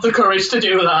not have the courage to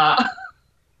do that.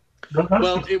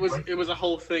 Well, it was a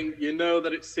whole thing. You know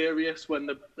that it's serious when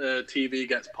the TV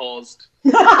gets paused.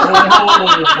 Oh,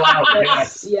 wow,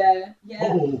 yes. Yeah.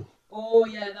 Oh,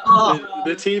 yeah. That was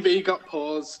The TV got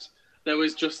paused. There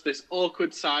was just this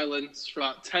awkward silence for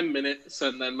about 10 minutes,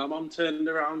 and then my mum turned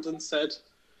around and said,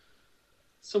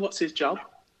 "So what's his job?"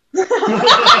 She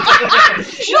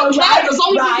don't care as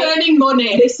long as he's earning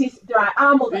money. This is right.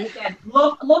 Our mother again.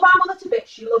 Love our mother to bits.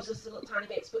 She loves us to little tiny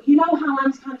bits. But you know how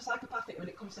Anne's kind of psychopathic when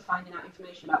it comes to finding out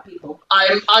information about people.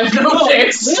 I've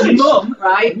noticed. Mum,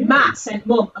 right? Matt sent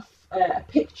Mum a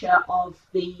picture of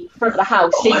the front of the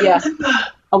house, didn't you?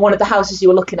 On one of the houses you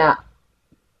were looking at.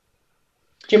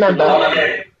 Do you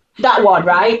remember that one?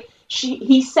 Right?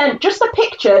 He sent just a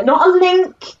picture, not a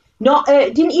link.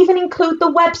 Didn't even include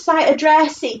the website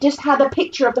address. It just had a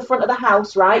picture of the front of the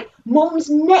house, right? Mum's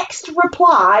next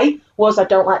reply was, "I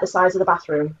don't like the size of the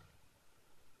bathroom."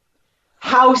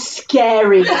 How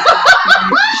scary is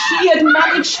that? She had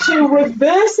managed to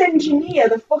reverse engineer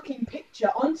the fucking picture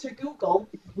onto Google,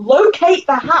 locate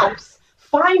the house,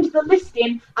 find the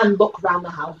listing, and look around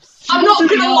the house. I'm not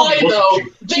gonna lie though,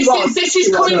 this is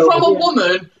coming from a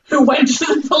woman who went to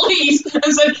the police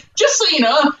and said, "Just so you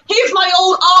know, here's my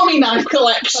old army knife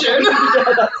collection."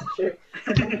 Yeah, that's true.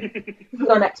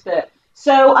 You're an expert.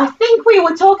 So I think we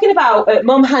were talking about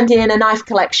Mum handing in a knife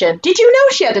collection. Did you know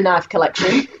she had a knife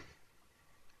collection?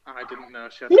 I didn't know.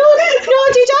 No,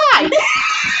 did I?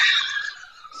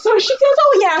 So she goes,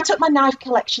 "Oh yeah, I took my knife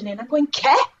collection in." I'm going,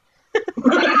 "Ke?"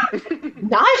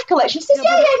 Knife collection? She says,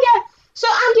 yeah. So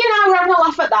Andy and I were having a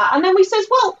laugh at that, and then we says,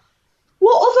 "Well,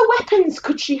 what other weapons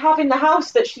could she have in the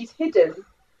house that she's hidden?"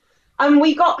 And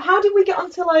how did we get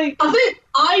onto like... I think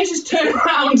I just turned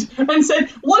around and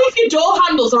said, "What if your door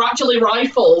handles are actually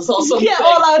rifles or something?"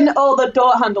 Yeah, all the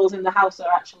door handles in the house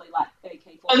are actually like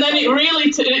AK-47. And then it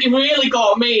really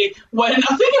got me when, I can't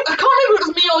remember if it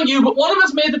was me or you, but one of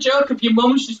us made the joke of your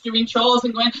mum's just doing chores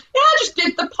and going, "Yeah, I just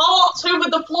did the pots, hoovered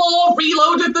the floor,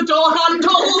 reloaded the door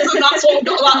handles," and that's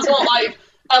what like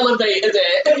elevated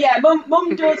it. Yeah,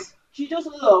 Mum does. She does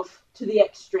love to the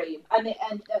extreme, and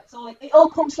that's all. It all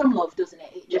comes from love, doesn't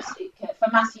it? For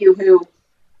Matthew, who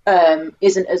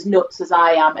isn't as nuts as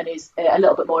I am and is a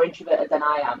little bit more introverted than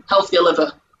I am. Healthier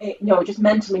liver. Just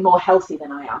mentally more healthy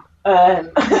than I am.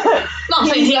 Not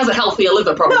saying he has a healthier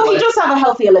liver, probably. No, he does have a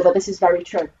healthier liver. This is very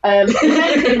true. If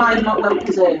anything, mine's not well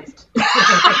deserved.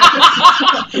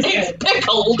 It's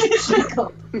pickled.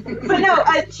 But no,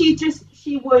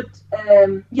 she would.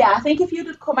 I think if you'd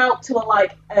have come out to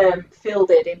her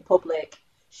fielded in public,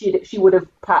 she would have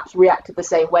perhaps reacted the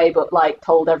same way, but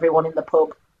told everyone in the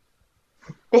pub,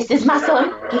 "This is my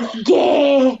son. He's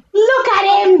gay. Look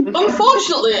at him."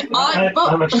 Unfortunately, I'm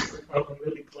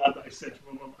really glad that I said to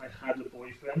my mum I had a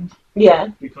boyfriend. Yeah.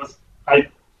 Because I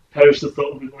perished the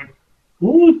thought of it going,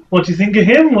 "Ooh, what do you think of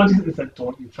him? What do you think?" It's like,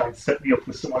 don't you try and set me up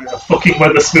with someone in a fucking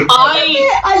Wetherspoon.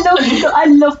 I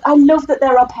love that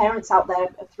there are parents out there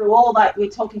through all that. We're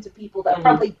talking to people that are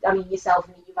probably, yourself,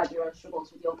 you've had your own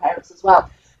struggles with your parents as well.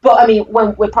 But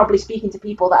when we're probably speaking to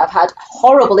people that have had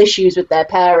horrible issues with their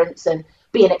parents and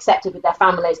being accepted with their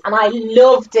families, and I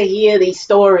love to hear these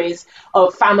stories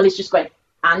of families just going,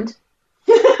 and?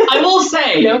 I will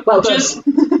say, well, just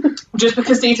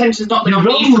because the attention's not been on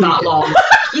me for that long.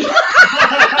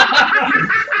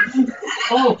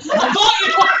 Oh, I thought you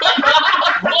were that.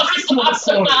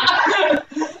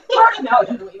 No, I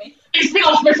don't know what you mean. It's been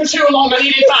off me for too long, I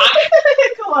need it back.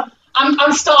 Come on.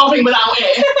 I'm starving without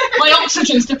it. My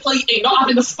oxygen's depleting, not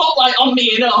having the spotlight on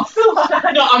me enough.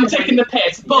 No, I'm taking the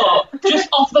piss. But just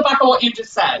off the back of what you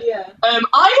just said, I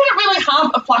didn't really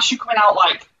have a flashy coming out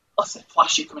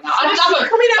flashy coming out. I didn't have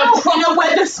a proper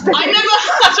Wetherspoon. I never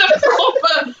had a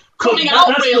proper coming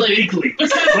out really.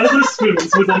 Because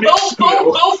Wetherspoons with a mixed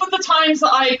both of the times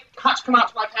that I had to come out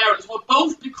to my parents were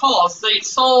both because they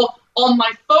saw on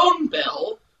my phone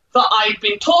bill that I'd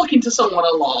been talking to someone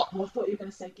a lot. Oh, I thought you were going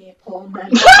to say gay porn then.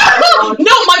 No,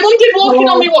 my mum did walk in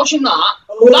on me watching that.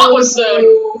 That was,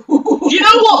 you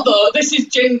know what though? This is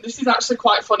actually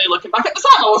quite funny looking back. At the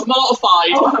time I was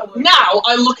mortified. Now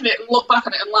I look back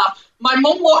at it and laugh. My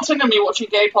mum walked in on me watching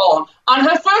gay porn, and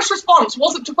her first response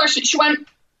wasn't to question it. She went,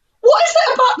 "What is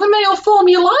it about the male form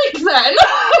you like then?"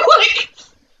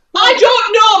 I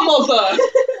don't know, mother.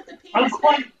 I'm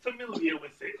quite familiar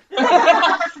with it.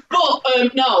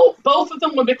 But no, both of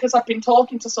them were because I've been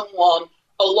talking to someone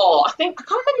a lot. I can't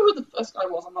remember who the first guy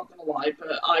was, I'm not going to lie,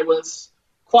 but I was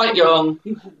quite young.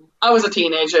 I was a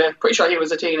teenager, pretty sure he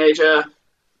was a teenager.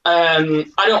 I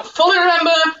don't fully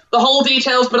remember the whole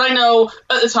details, but I know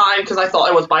at the time, because I thought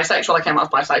I was bisexual, I came out as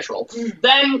bisexual.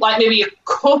 Then, maybe a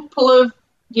couple of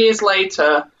years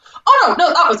later, no,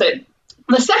 that was it.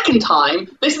 The second time,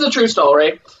 this is a true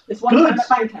story. This one time at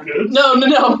Bank. No.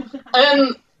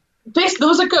 There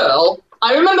was a girl.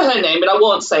 I remember her name, but I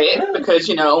won't say it because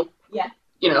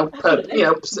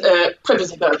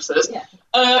privacy purposes. Yeah.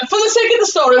 For the sake of the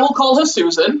story, we'll call her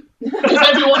Susan because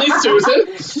everyone is Susan.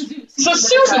 So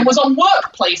Susan was on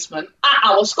work placement at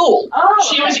our school. Oh,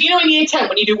 she was, in year 10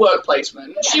 when you do work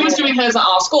placement, she was doing hers at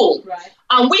our school. Right.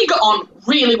 And we got on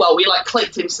really well. We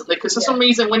clicked instantly because for some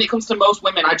reason, when it comes to most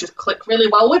women, I just click really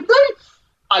well with them,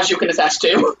 as you can attest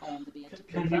to.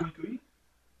 Can you agree?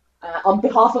 On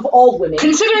behalf of all women.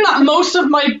 Considering that most of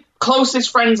my closest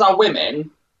friends are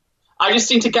women, I just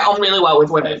seem to get on really well with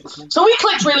women. So we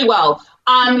clicked really well.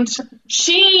 And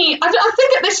I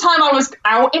think at this time I was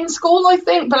out in school,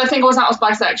 but I think I was out as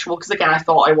bisexual because, again, I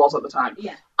thought I was at the time.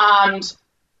 Yeah. And,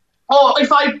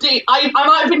 if I did, I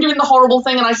might have been doing the horrible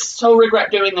thing, and I so regret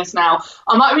doing this now.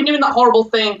 I might have been doing that horrible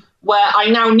thing where I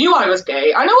now knew I was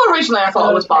gay. I know originally I thought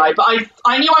I was bi, but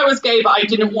I knew I was gay, but I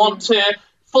didn't want to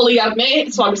fully admit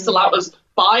it, so I was still out as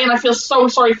bi, and I feel so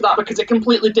sorry for that because it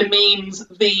completely demeans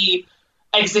the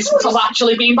existence of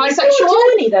actually being bisexual. It's your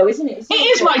journey, though, isn't it? It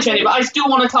is my journey, but I still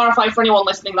want to clarify for anyone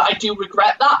listening that I do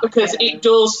regret that because it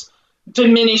does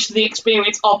diminish the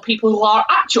experience of people who are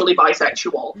actually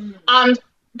bisexual. And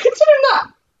considering that,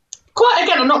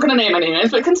 I'm not going to name any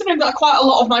names, but considering that quite a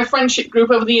lot of my friendship group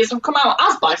over the years have come out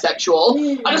as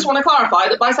bisexual, I just want to clarify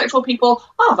that bisexual people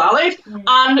are valid,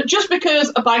 and just because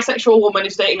a bisexual woman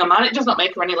is dating a man, it does not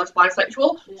make her any less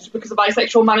bisexual. Just because a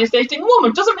bisexual man is dating a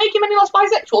woman doesn't make him any less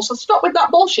bisexual, so stop with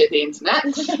that bullshit, the internet,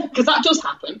 because that does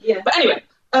happen. But anyway,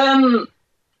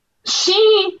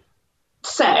 she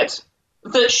said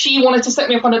that she wanted to set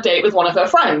me up on a date with one of her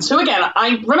friends, who, again,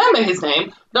 I remember his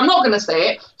name, but I'm not going to say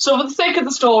it. So for the sake of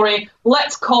the story,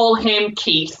 let's call him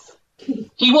Keith.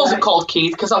 He wasn't called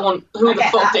Keith, because who the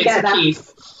fuck dates a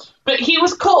Keith? But he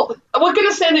was called, we're going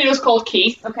to say that he was called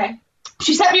Keith. Okay.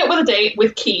 She set me up with a date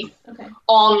with Keith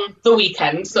on the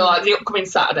weekend, so the upcoming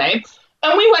Saturday.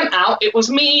 And we went out. It was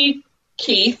me,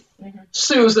 Keith,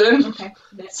 Susan.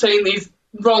 Saying these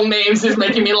wrong names is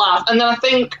making me laugh. And then I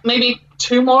think maybe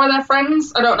 2 more of their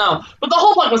friends. I don't know. But the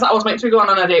whole point was that I was meant to be going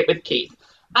on a date with Keith.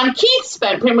 And Keith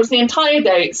spent pretty much the entire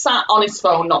day sat on his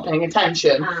phone not paying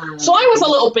attention. So I was a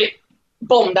little bit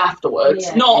bummed afterwards.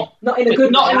 Yeah. Not in a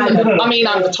good way. I mean,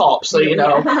 I'm the top, so you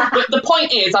know. But the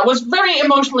point is, I was very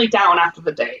emotionally down after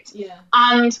the date. Yeah.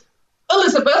 And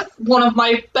Elizabeth, one of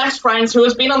my best friends who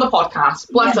has been on the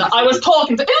podcast, bless her, I was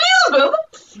talking to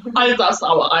Elizabeth. That's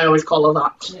how I always call her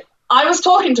that. Yeah. I was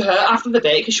talking to her after the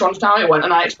date because she wanted to know how it went,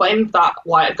 and I explained that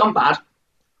why it had gone bad.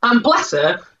 And bless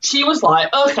her, she was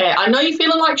like, okay, I know you're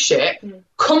feeling like shit.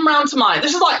 Come round to mine.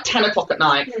 This is like 10 o'clock at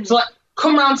night. So like,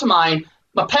 come round to mine.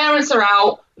 My parents are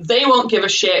out. They won't give a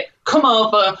shit. Come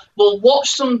over. We'll watch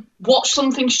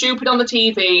something stupid on the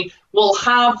TV. We'll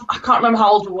have, I can't remember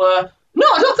how old we were. No,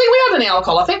 I don't think we had any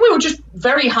alcohol. I think we were just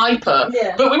very hyper.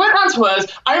 Yeah. But we went round to hers.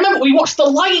 I remember we watched The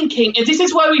Lion King, and this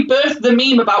is where we birthed the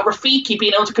meme about Rafiki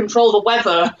being able to control the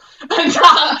weather.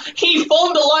 And he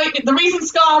formed a lightning. The reason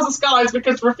Scar has a scar is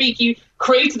because Rafiki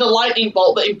created a lightning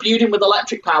bolt that imbued him with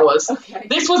electric powers. Okay.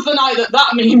 This was the night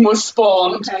that meme was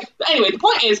spawned. Okay. But anyway, the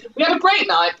point is, we had a great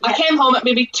night. Yeah. I came home at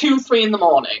maybe 2-3 in the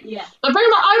morning. Yeah. I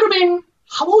would have been,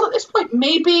 how old at this point?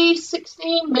 Maybe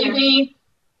 16, maybe...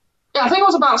 Yeah, I think I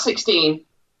was about 16.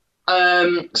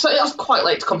 So it was quite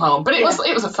late to come home, but it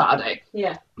was a Saturday.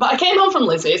 Yeah. But I came home from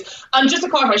Lizzie's, and just to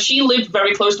clarify, she lived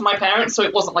very close to my parents, so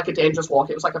it wasn't like a dangerous walk.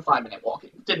 It was like a 5-minute walk.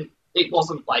 It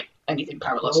wasn't like anything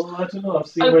perilous. Oh, I don't know. I've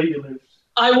seen where you lived.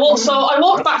 I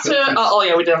walked back to. Oh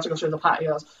yeah, we did have to go through the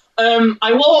patios.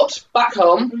 I walked back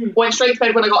home, went straight to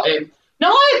bed when I got in.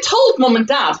 Now I had told Mum and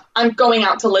Dad I'm going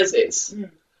out to Lizzie's.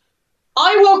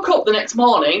 I woke up the next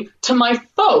morning to my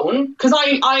phone, because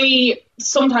I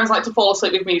sometimes like to fall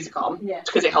asleep with music on,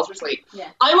 because it helps me sleep. Yeah.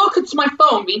 I woke up to my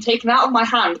phone being taken out of my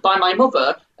hand by my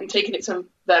mother and taken it to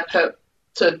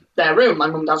their room, my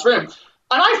mum and dad's room. And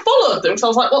I followed them, because I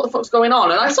was like, what the fuck's going on?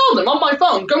 And I saw them on my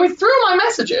phone going through my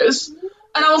messages,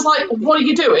 and I was like, what are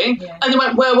you doing? Yeah. And they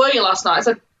went, where were you last night? I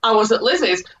said, I was at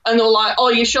Lizzie's, and they were like, oh,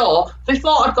 you sure? They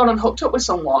thought I'd gone and hooked up with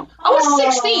someone. I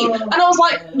was 16, and I was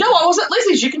like, no, I was at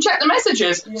Lizzie's, you can check the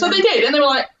messages. Yeah. So they did, and they were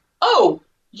like, oh,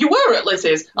 you were at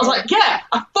Lizzie's? I was like, yeah,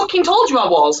 I fucking told you I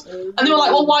was. And they were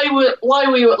like, well, why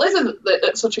were you at Lizzie's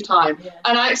at such a time? Yeah.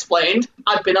 And I explained,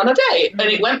 I'd been on a date, and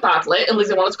it went badly, and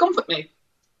Lizzie wanted to comfort me.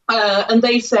 And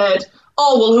they said,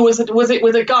 oh, well, who was it? Was it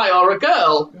with a guy or a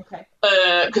girl? Okay.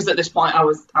 Because at this point I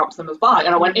was out to them as bi,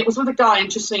 and I went, it was with a guy,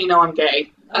 and just so you know, I'm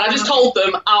gay. And I just told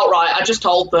them outright, and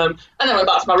then I went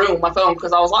back to my room with my phone,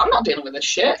 because I was like, I'm not dealing with this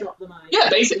shit. Drop the mic. Yeah,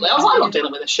 basically, I was like, I'm not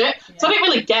dealing with this shit. Yeah. So I didn't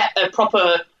really get a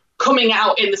proper coming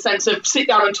out in the sense of sit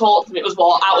down and talk to them. It was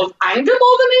more out of anger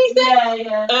more than anything.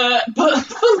 Yeah.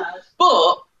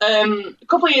 But a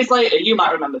couple of years later, you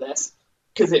might remember this,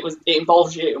 because it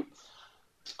involves you.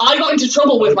 I got into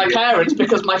trouble with my parents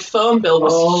because my phone bill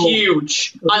was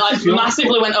huge. I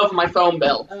massively went over my phone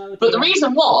bill. But the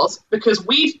reason was because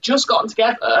we'd just gotten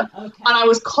together, and I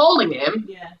was calling him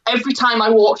every time I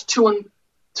walked to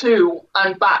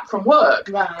and back from work.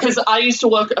 Because I used to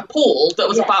work at a pool that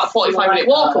was about a 45-minute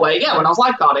walk away, when I was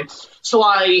lifeguarding. So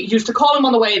I used to call him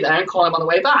on the way there and call him on the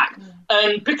way back.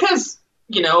 And because,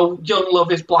 you know, young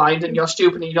love is blind and you're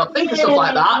stupid and you don't think of stuff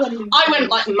like that, I went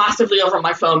like massively over on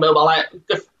my phone bill by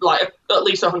like at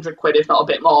least 100 quid, if not a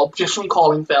bit more, just from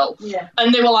calling Phil. Yeah.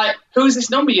 And they were like, who's this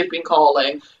number you've been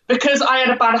calling? Because I had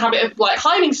a bad habit of like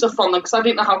hiding stuff from them because I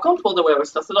didn't know how comfortable they were with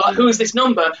stuff. So they're like, who is this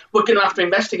number? We're going to have to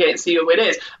investigate and see who it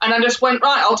is. And I just went,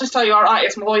 right, I'll just tell you, all right,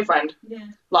 it's my boyfriend. Yeah.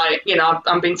 Like, you know,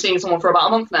 I've been seeing someone for about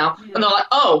a month now. Yeah. And they're like,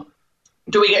 oh,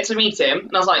 do we get to meet him?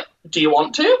 And I was like, do you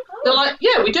want to? They're like,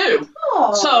 yeah, we do.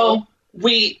 Aww. So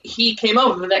he came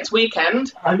over the next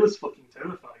weekend. I was fucking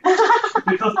terrified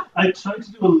because I tried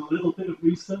to do a little bit of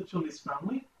research on his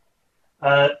family.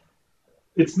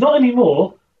 It's not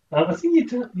anymore. I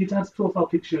think your dad's profile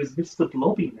picture is Mr.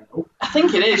 Blobby now. I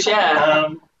think it is,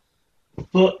 yeah.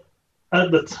 But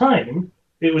at the time,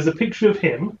 it was a picture of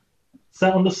him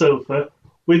sat on the sofa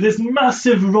with this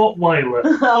massive Rottweiler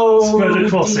spread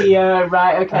across him. Yeah,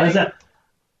 right, okay. And I said,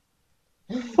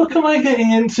 what the fuck am I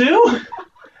getting into?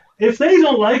 If they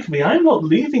don't like me, I'm not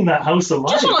leaving that house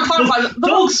alive. Just want to clarify,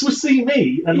 dogs will see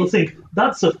me and they'll think,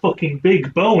 that's a fucking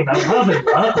big bone, I'm having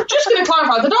that. Just going to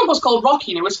clarify, the dog was called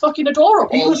Rocky and it was fucking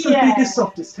adorable. He was the biggest,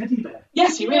 softest teddy bear.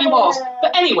 Yes, he really was.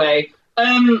 But anyway,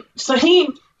 so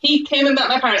he came and met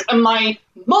my parents, and my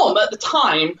mum at the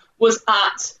time was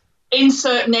at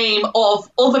insert name of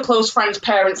other close friends'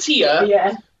 parents here.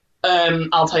 Yeah.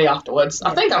 I'll tell you afterwards.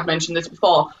 Yeah. I think I've mentioned this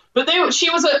before. But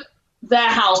she was at their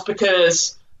house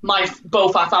because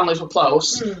both our families were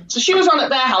close. So she was around at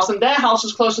their house, and their house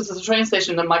was closer to the train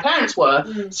station than my parents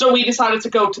were. So we decided to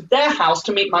go to their house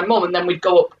to meet my mum, and then we'd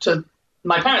go up to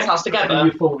my parents' house together. Are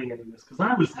you following any of this? Because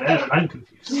I was there and I'm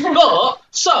confused. But,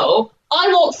 so,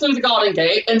 I walk through the garden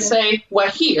gate and say, we're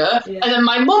here, and then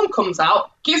my mum comes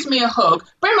out, gives me a hug.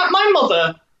 Bear in mind, my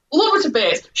mother, love her to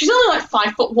bits, she's only like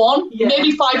 5'1",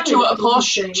 maybe 5'2" at a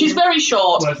push. She's very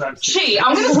short. I'm going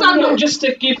to stand up just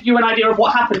to give you an idea of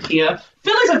what happened here.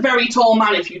 Phil is a very tall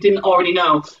man, if you didn't already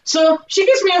know. So she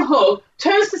gives me a hug,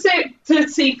 turns to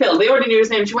see Phil. They already knew his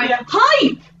name. She went,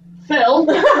 hi, Phil.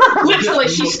 Literally,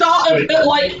 she started at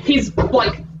like his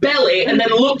like belly and then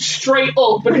looked straight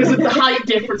up because of the height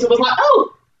difference. It was like,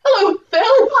 oh, hello,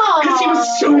 Phil, because he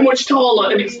was so much taller,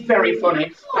 and it's very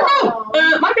funny. But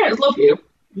no, my parents love you.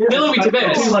 Yeah, they love you to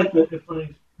bits. I feel like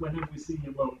that whenever we see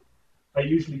your mum, I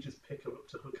usually just pick her up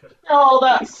to hug her. Oh,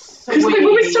 that's so because my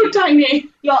mum is so tiny.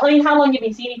 Yeah, I mean, how long have you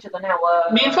been seeing each other now?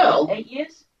 Me and Phil? 8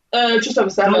 years? Just over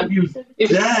 7. Don't you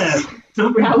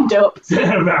don't round up.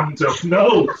 Dare round up,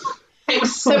 no. It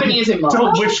was 7 years in March.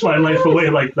 Don't wish my life away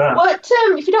like that. But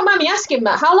if you don't mind me asking,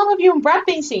 Matt, how long have you and Brad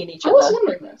been seeing each other? I was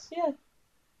wondering this. Yeah.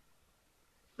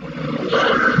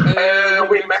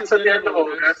 We met at the end of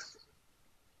August.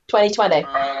 2020.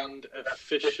 And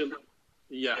officially,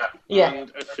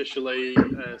 and officially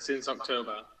since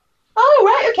October. Oh,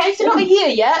 right, okay, so not a year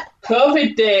yet.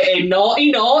 COVID dating,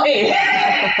 naughty.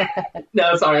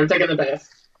 No, sorry, I'm taking the piss.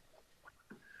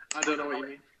 I don't know what you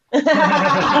mean.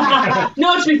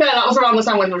 No, to be fair, that was around the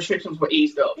time when the restrictions were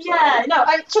eased up. So. Yeah, no,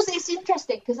 it's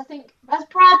interesting because I think, has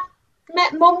Brad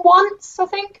met Mum once, I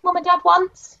think? Mum and Dad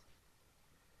once?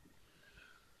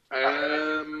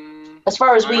 As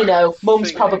far as we know,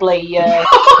 Mum's probably... Your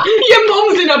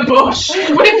mum's in a bush!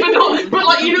 But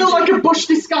like, you know, like a bush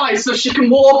disguise so she can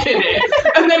walk in it.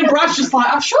 And then Brad's just like,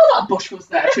 I'm sure that bush was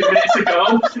there 2 minutes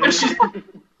ago. And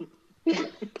she's...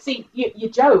 See, you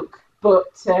joke, but...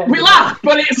 we laugh,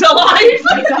 but it's alive!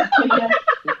 Exactly,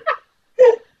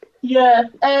 yeah.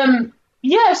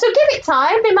 Yeah, so give it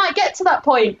time, it might get to that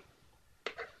point.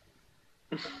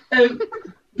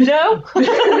 No?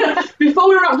 Before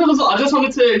we wrap up as well, I just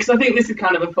wanted to, because I think this is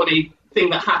kind of a funny thing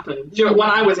that happened when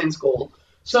I was in school.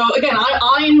 So again,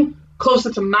 I'm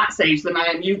closer to Matt's age than I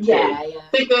am you two. Yeah.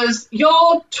 Because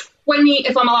you're 20,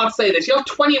 if I'm allowed to say this, you're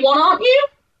 21, aren't you?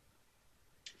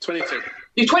 22.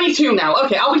 You're 22 now.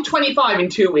 Okay, I'll be 25 in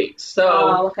 2 weeks. So.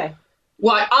 Oh, okay.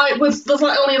 Like there's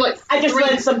like only like. I just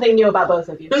learned something new about both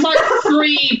of you. There's like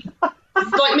 3.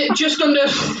 Like just under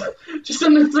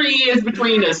 3 years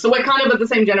between us, so we're kind of at the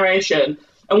same generation.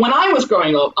 And when I was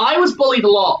growing up, I was bullied a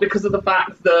lot because of the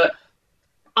fact that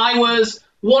I was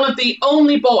one of the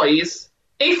only boys,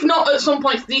 if not at some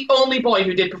point the only boy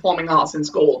who did performing arts in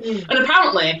school. And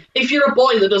apparently, if you're a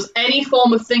boy that does any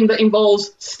form of thing that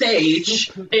involves stage,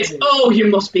 it's, oh, you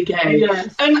must be gay.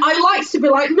 Yes. And I liked to be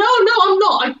like, no, I'm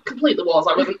not. I completely was.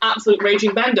 I was an absolute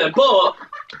raging bender. But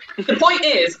the point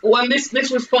is, when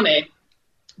this was funny,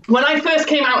 when I first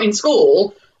came out in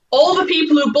school, all the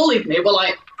people who bullied me were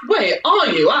like, wait, are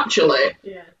you actually?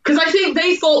 Yeah. Because I think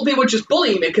they thought they were just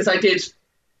bullying me because I did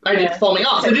performing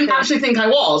arts. They didn't actually think I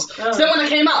was. Oh. So then when I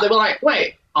came out, they were like,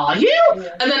 wait, are you?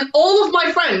 Yeah. And then all of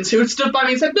my friends who had stood by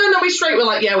me and said, no, we straight, were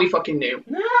like, yeah, we fucking knew.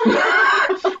 Which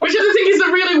I think is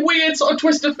a really weird sort of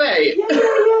twist of fate. Yeah.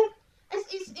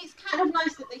 It's kind of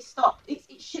nice that they stopped. It's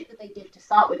shit that they did to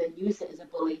start with and used it as a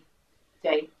bully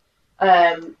thing.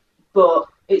 But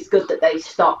it's good that they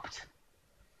stopped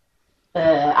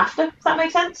after. Does that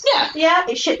make sense? Yeah. Yeah,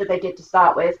 it's shit that they did to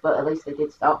start with, but at least they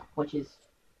did stop, which is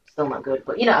still not good.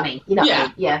 But you know what I mean? You know what I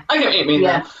mean? Yeah. I get what you mean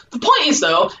there. The point is,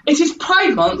 though, it is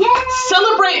Pride Month. Yeah.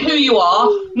 Celebrate who you are,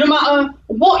 no matter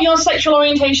what your sexual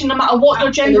orientation, no matter what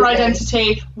your gender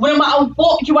identity, no matter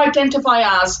what you identify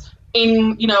as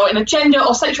in a gender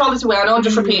or sexuality way. I know I'm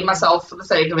just repeating myself for the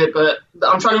sake of it, but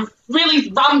I'm trying to really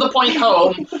ram the point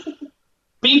home.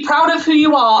 Be proud of who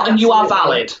you are, and you are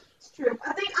valid. It's true.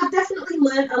 I think I've definitely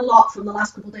learned a lot from the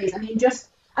last couple of days. I mean, just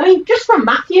from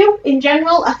Matthew in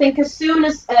general. I think as soon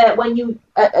as when you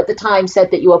at the time said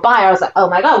that you were bi, I was like, oh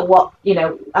my god, what?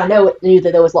 I knew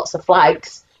that there was lots of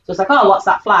flags, so it's like, oh, what's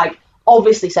that flag?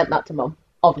 Obviously sent that to Mum.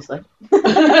 Obviously. But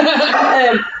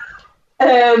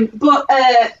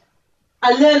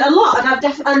I learned a lot,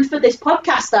 and and for this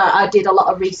podcast, I did a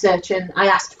lot of research, and I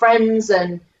asked friends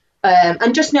and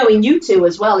just knowing you two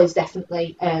as well is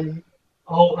definitely...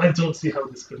 Oh, I don't see how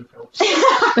this could have helped.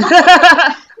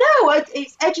 No,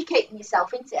 it's educating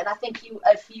yourself into it. And I think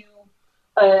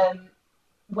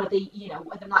whether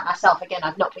like myself, again,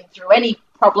 I've not been through any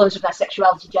problems with their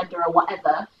sexuality, gender or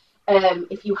whatever.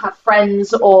 If you have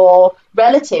friends or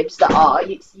relatives that are,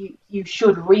 you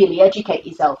should really educate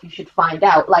yourself. You should find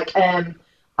out. Like, I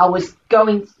was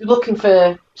looking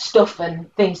for stuff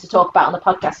and things to talk about on the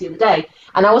podcast the other day,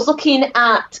 and I was looking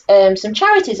at some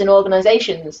charities and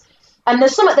organisations And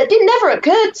there's something that never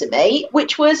occurred to me,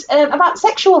 which was about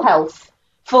sexual health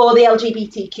for the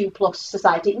LGBTQ plus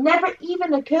society. It never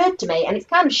even occurred to me, and it's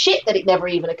kind of shit that it never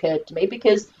even occurred to me,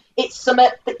 because it's something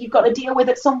that you've got to deal with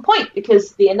at some point,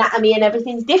 because the anatomy and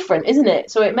everything's different, isn't it?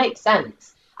 So it makes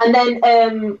sense. And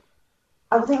then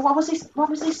I think what was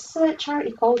this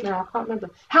charity called now? I can't remember.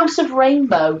 House of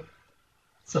Rainbow.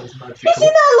 Sounds magical. Isn't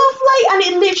that lovely? And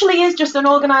it literally is just an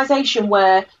organisation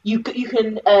where you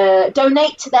can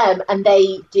donate to them, and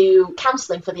they do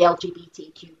counselling for the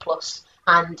LGBTQ plus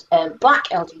and Black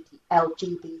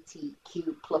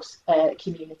LGBTQ plus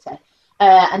community.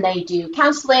 And they do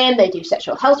counselling, they do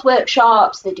sexual health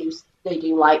workshops, they do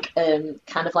like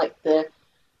kind of like the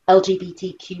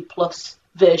LGBTQ plus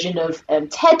version of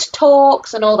TED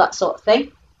Talks and all that sort of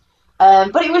thing.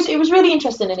 But it was really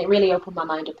interesting, and it really opened my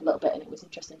mind up a little bit, and it was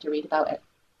interesting to read about it.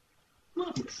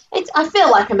 I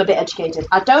feel like I'm a bit educated.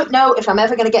 I don't know if I'm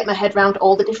ever going to get my head around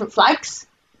all the different flags,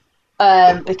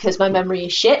 because my memory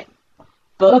is shit.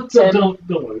 But don't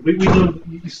worry, we know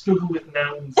you struggle with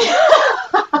nouns,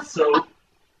 so.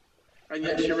 And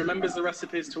yet she remembers the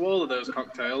recipes to all of those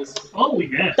cocktails. Oh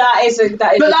yeah. That is.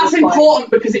 But that's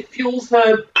important because it fuels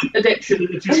her addiction.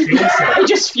 It just feels so. It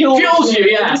just fuels you,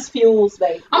 yeah. It just fuels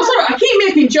me. I'm sorry, I keep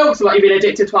making jokes about you being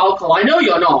addicted to alcohol. I know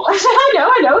you're not.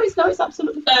 I know. It's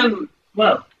absolutely fine.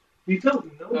 Well, we don't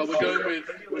know. Oh, we're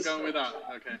going with that.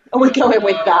 Okay. We're going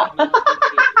with that.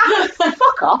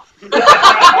 Fuck off.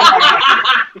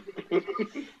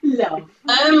 No.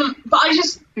 But I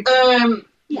just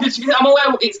because I'm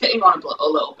aware it's getting on a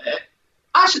little bit.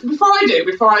 Actually, before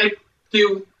I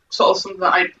do sort of something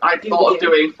that I thought of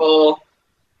doing for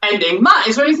ending, Matt,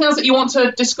 is there anything else that you want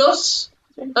to discuss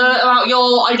about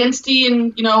your identity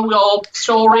and your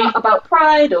story about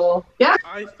Pride or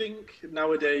I think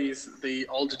nowadays the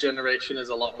older generation is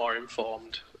a lot more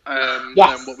informed than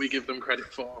what we give them credit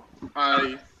for.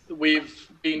 We've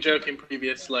been joking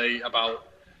previously about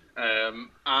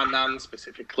our Nan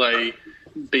specifically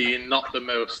being not the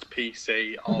most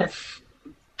PC of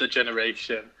the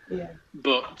generation,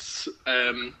 but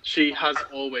she has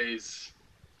always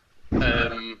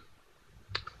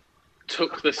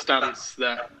took the stance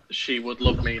that she would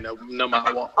love me no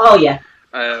matter what. Oh yeah.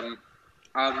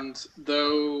 And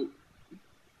though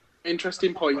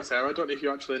interesting points there, I don't know if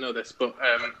you actually know this, but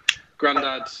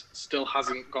Grandad still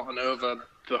hasn't gotten over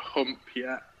the hump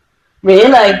yet.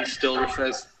 Really?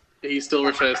 He still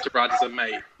refers to Brad as a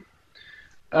mate.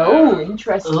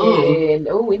 Interesting.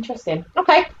 Interesting.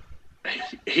 Okay.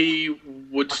 He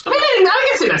would still. I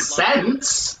guess in a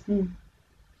sense.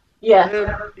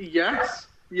 Yeah. Yes.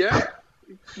 Yeah.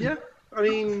 I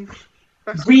mean,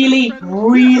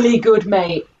 really good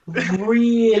mate.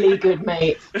 Really good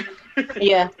mate.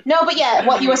 Yeah. No, but yeah,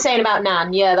 what you were saying about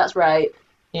Nan, yeah, that's right.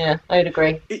 Yeah, I'd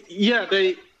agree. Yeah,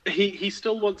 he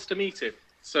still wants to meet him.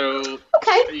 So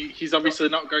he's obviously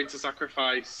not going to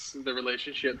sacrifice the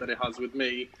relationship that he has with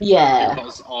me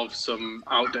because of some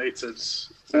outdated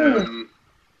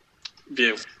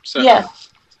view. So yeah.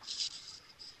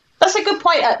 That's a good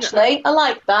point, actually. Yeah. I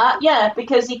like that. Yeah,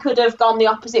 because he could have gone the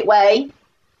opposite way.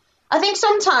 I think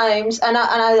sometimes, and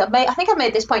I think I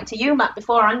made this point to you, Matt,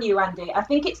 before, and you, Andy. I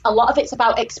think a lot of it's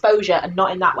about exposure, and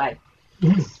not in that way.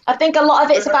 I think a lot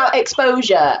of it's about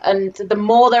exposure, and the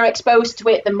more they're exposed to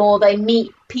it, the more they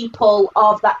meet people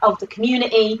of the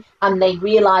community, and they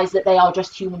realise that they are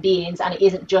just human beings, and it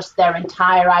isn't just their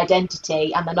entire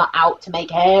identity, and they're not out to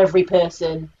make every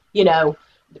person, gay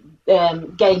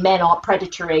men aren't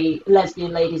predatory,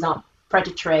 lesbian ladies aren't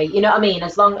predatory. You know what I mean?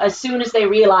 As soon as they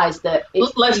realise that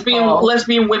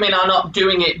lesbian women are not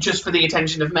doing it just for the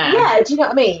attention of men. Yeah, do you know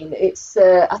what I mean? It's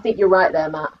I think you're right there,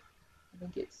 Matt. I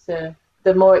think it's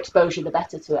the more exposure, the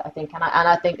better to it. I think, and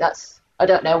I think that's. I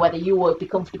don't know whether you would be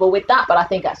comfortable with that, but I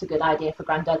think that's a good idea for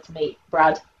Grandad to meet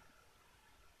Brad.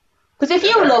 Because if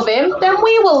you love him, then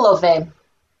we will love him.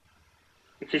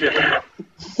 Yeah.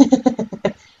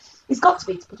 He's got to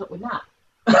be to put up with that.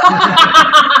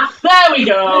 There we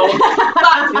go.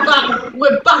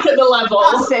 We're back at the level.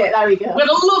 That's it. There we go. We had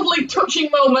a lovely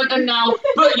touching moment, and now,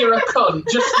 but you're a cunt.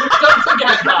 Just don't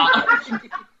forget that.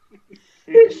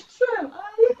 It's true.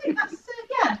 I think that's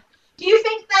yeah. Do you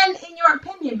think then, in your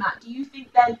opinion, Matt, do you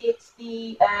think then it's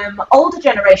the older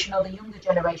generation or the younger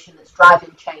generation that's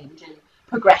driving change and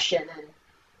progression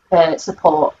and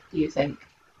support, do you think?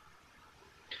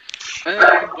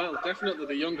 Well, definitely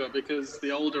the younger, because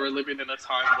the older are living in a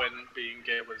time when being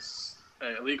gay was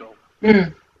illegal.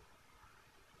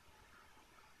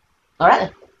 All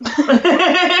right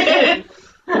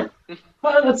then.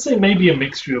 Well, I'd say maybe a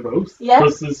mixture of both. Yeah.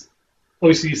 Because there's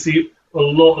obviously you see a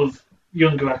lot of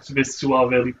younger activists who are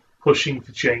really pushing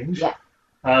for change. Yeah.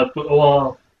 but who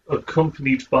are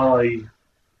accompanied by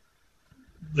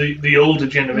the older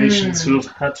generations who have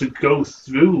had to go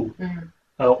through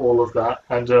all of that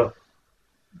and are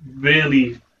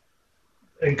really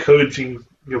encouraging,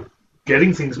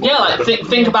 getting things more. Yeah, like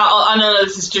think about. I know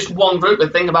this is just one group,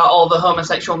 but think about all the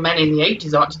homosexual men in the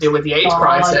 80s who had to deal with the AIDS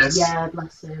crisis. Yeah,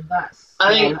 bless him.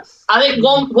 I think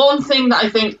one thing that I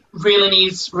think really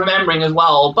needs remembering as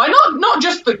well, by not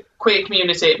just the queer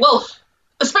community, well,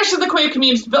 especially the queer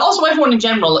community, but also everyone in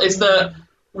general, is that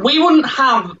we wouldn't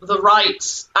have the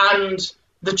rights and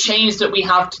the change that we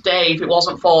have today if it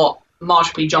wasn't for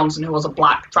Marsha P. Johnson, who was a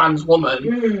black trans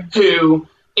woman who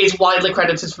is widely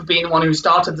credited for being the one who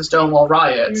started the Stonewall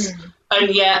riots.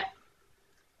 And yet,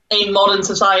 in modern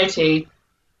society,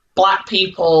 black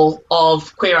people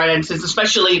of queer identities,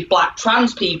 especially black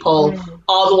trans people,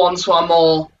 are the ones who are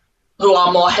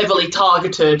more heavily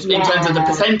targeted in terms of the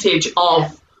percentage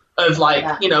of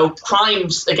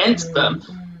crimes against them.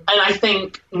 And I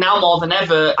think now more than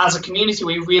ever, as a community,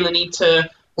 we really need to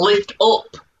lift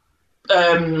up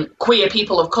queer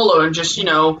people of colour and just,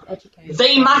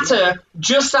 they matter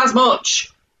just as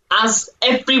much as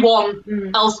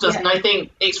everyone else does. And I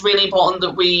think it's really important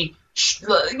that we,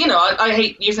 I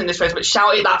hate using this phrase, but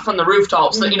shout it that from the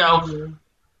rooftops that,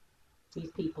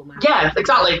 these people matter. Yeah,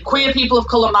 exactly. Queer people of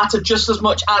colour matter just as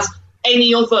much as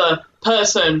any other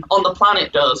person on the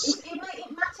planet does.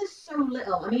 It matters so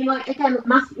little. I mean, like, again,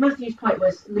 Matthew's point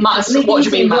was... What do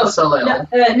you mean matters so little?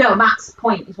 No, Matt's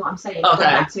point is what I'm saying. Okay.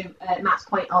 Back to Matt's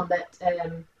point on that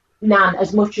Nan,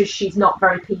 as much as she's not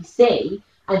very PC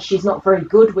and she's not very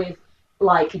good with,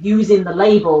 like, using the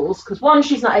labels, because one,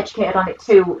 she's not educated on it,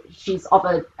 two, she's of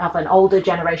an older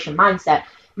generation mindset.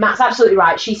 Matt's absolutely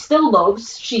right. She still would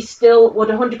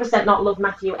 100% not love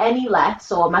Matthew any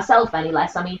less, or myself any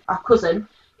less. I mean, our cousin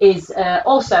is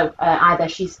also I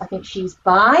think she's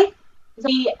bi.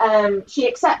 She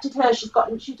accepted her. She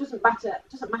doesn't matter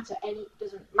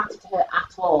to her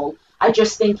at all. I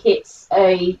just think it's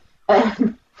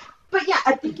but yeah,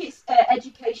 I think it's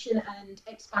education and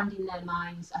expanding their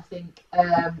minds. I think,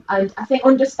 and I think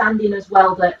understanding as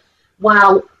well that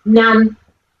while Nan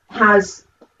has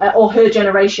or her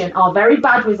generation are very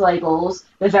bad with labels,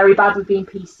 they're very bad with being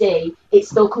PC, it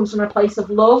still comes from a place of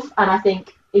love. And I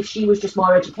think if she was just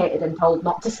more educated and told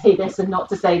not to say this and not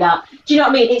to say that, do you know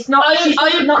what I mean? It's not. She's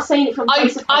not saying it from.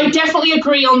 I definitely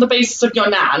agree on the basis of your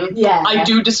Nan. Yeah. I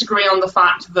do disagree on the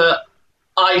fact that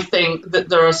I think that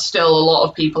there are still a lot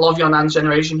of people of your Nan's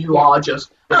generation who are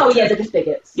just. Oh yeah, they're just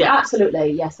bigots. Yeah,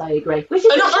 absolutely. Yes, I agree. Which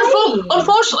is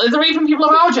unfortunately, there are even people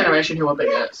of our generation who are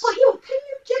bigots. But can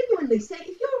you genuinely say,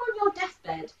 if you're on your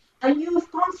deathbed and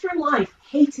you've gone through life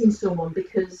hating someone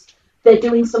because they're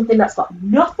doing something that's got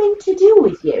nothing to do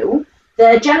with you,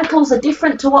 their genitals are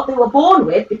different to what they were born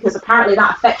with, because apparently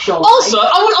that affects your life. Also,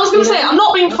 I was going to say, I'm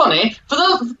not being funny, for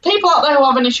the people out there who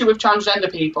have an issue with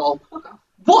transgender people,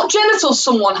 what genitals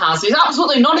someone has is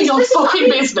absolutely none of your fucking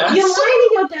business. You're lying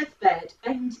in your deathbed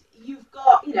and you've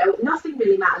got, nothing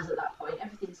really matters at that point.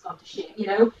 Everything's gone to shit,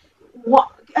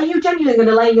 What are you genuinely going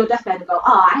to lay in your deathbed and go,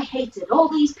 I hated all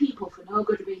these people for no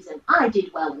good reason. I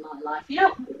did well in my life.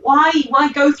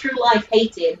 Why go through life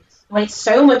hating when it's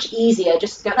so much easier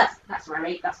just to go, that's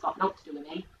right, that's got nothing to do with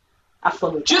me. Have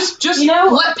fun with just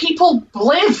let people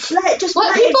live. Let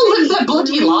people live their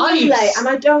bloody lives. And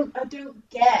I don't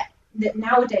get that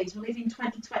nowadays we live in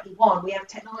 2021. We have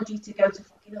technology to go to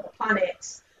fucking other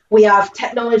planets. We have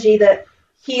technology that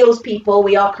heals people.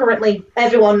 We are currently,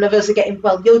 every one of us are getting,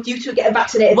 you two are getting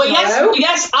vaccinated tomorrow.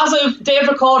 Yes, as of day of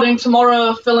recording,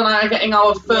 tomorrow Phil and I are getting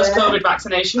our first COVID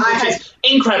vaccination, which is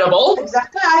incredible.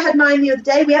 Exactly. I had mine the other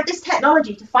day. We have this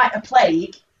technology to fight a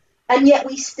plague, and yet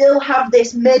we still have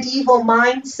this medieval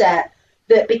mindset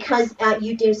that because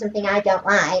you do something I don't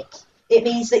like, it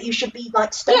means that you should be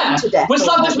stoned to death. We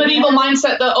still have this medieval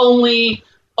mindset that only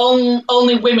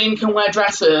women can wear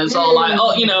dresses, or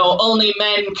only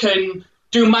men can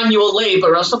do manual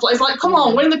labour or stuff like. It's like, come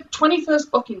on, we're in the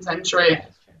 21st fucking century. Yeah,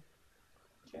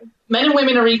 true. Men and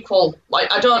women are equal.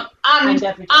 And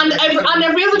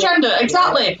every other gender,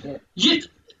 exactly. Yeah.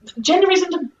 Gender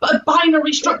isn't a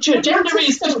binary structure. It gender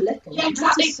is so just little. yeah,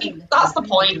 exactly. That's the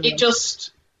point. It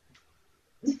just.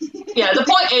 Yeah, the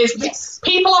point is,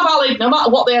 people are valid no matter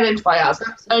what they identify as.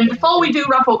 Absolutely. And before we do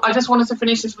wrap up, I just wanted to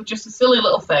finish this with just a silly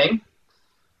little thing.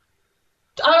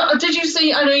 Did you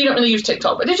see, I know you don't really use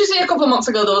TikTok, but did you see a couple of months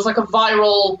ago there was a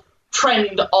viral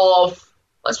trend of,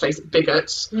 let's face it,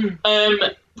 bigots,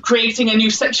 creating a new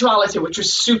sexuality which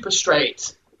was super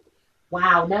straight?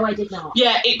 Wow, no I did not.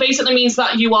 Yeah, it basically means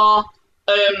that you are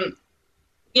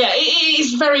Yeah, it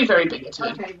is very, very bigoted.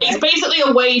 Okay, right. It's basically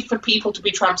a way for people to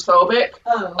be transphobic.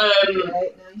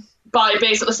 Right, nice. By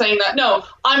basically saying that, no,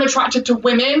 I'm attracted to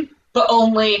women, but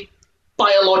only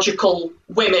biological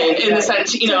women, in the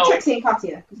sense, you know... Trixie and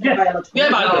Katya, biological. Yeah,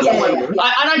 biological women.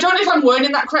 Yeah. And I don't know if I'm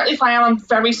wording that correctly. If I am, I'm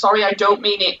very sorry. I don't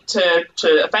mean it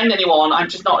to offend anyone. I'm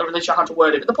just not really sure how to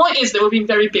word it. But the point is, they were being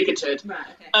very bigoted. Right,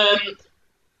 okay.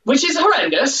 Which is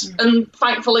horrendous, and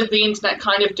thankfully the internet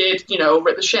kind of did, you know,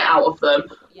 rip the shit out of them.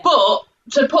 Yeah. But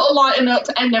to put a lighter note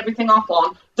to end everything off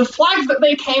on, the flag that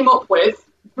they came up with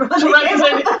to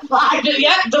represent,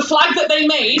 the flag that they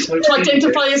made to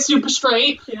identify as super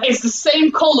straight is the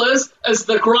same colours as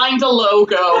the Grindr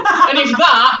logo. And if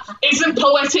that isn't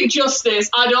poetic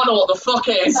justice, I don't know what the fuck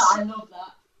is. I love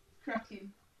that. Cracking.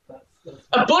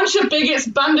 A bunch of bigots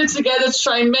banded together to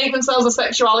try and make themselves a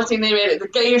sexuality, and they made it the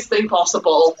gayest thing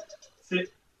possible. See,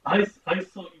 I thought you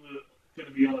were going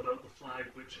to be on about the flag,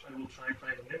 which I will try and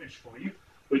find an image for you,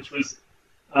 which was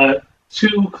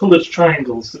two coloured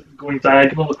triangles going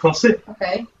diagonal across it.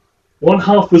 Okay. One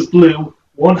half was blue,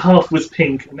 one half was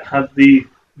pink, and it had the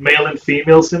male and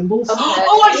female symbols. Okay.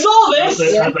 Oh, I saw this!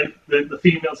 It had like the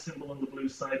female symbol on the blue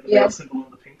side, the male symbol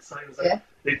on the pink side. It was like,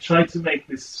 they tried to make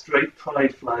this straight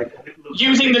pride flag, and it looked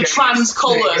using like the trans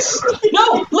colours.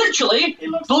 No, literally,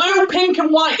 blue, pink,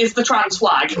 and white is the trans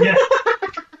flag. Yeah.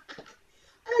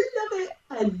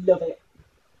 I love it.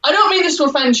 I don't mean this to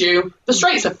offend you. The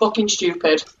straights are fucking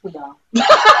stupid. We are.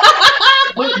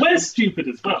 We're stupid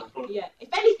as well. But yeah. If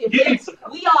anything,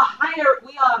 we are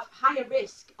higher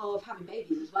risk of having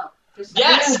babies as well.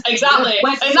 Yes, exactly.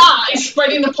 And that is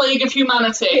spreading the plague of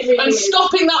humanity. Really and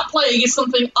stopping that plague is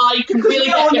something I can really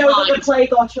get behind. We all know that the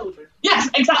plague are children. Yes,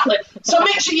 exactly. So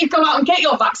make sure you go out and get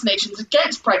your vaccinations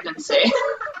against pregnancy.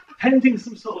 Pending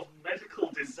some sort of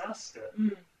medical disaster,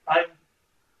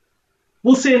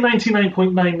 we'll say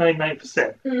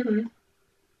 99.999%. Mm-hmm.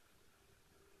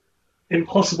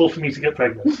 Impossible for me to get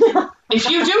pregnant. If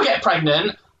you do get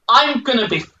pregnant, I'm gonna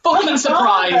be fucking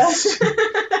surprised.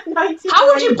 How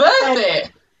would you birth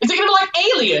it? Is it gonna be like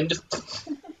Alien?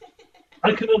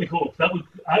 I can only hope.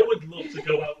 I would love to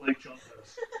go out like John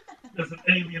Hurst. There's an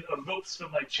alien erupts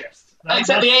from my chest.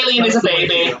 Except the alien is a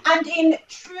baby. And in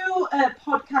true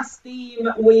podcast theme,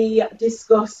 we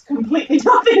discuss completely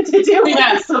nothing to do with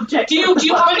the subject. Do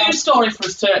you have a news story for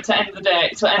us to end the day,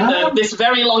 to end this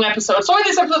very long episode? Sorry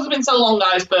this episode's been so long,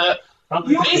 guys, but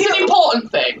it's an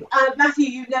important thing.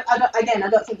 Matthew, I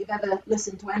don't think you've ever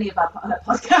listened to any of our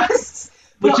podcasts.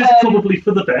 Which is probably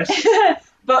for the best.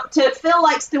 But Phil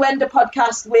likes to end a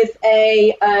podcast with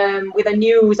a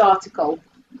news article.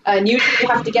 And usually you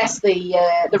have to guess the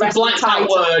rest of the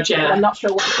title. Word, yeah. I'm not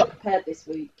sure what you've got prepared this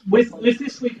week. With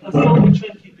this week, I thought we'd try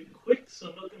and keep it quick, so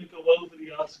I'm not going to go over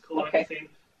the article or anything.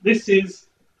 This is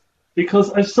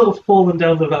because I've sort of fallen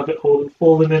down the rabbit hole and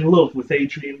fallen in love with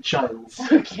Adrian Childs.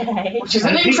 Okay. Which is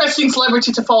an interesting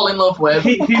celebrity to fall in love with.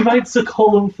 He writes a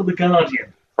column for The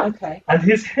Guardian. Okay. And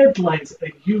his headlines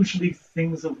are usually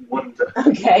things of wonder.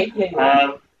 Okay.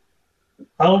 Yeah.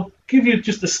 I'll give you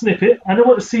just a snippet, and I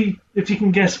want to see if you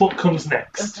can guess what comes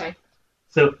next. Okay.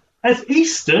 So, at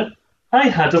Easter, I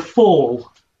had a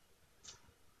fall.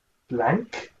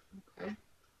 Blank. Okay.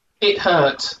 It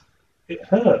hurt. It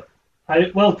hurt.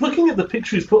 Well, looking at the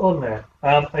picture he's put on there,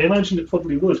 I imagine it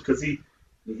probably would, because he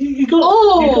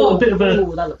got a bit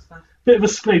of a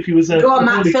scrape. He was Go on,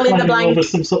 Matt, fill in the blank. Over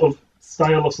some sort of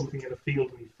stile or something in a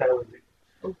field, and he fell and it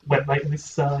went right in his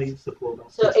sides. The poor man.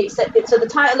 So the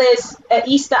title is At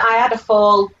Easter I Had a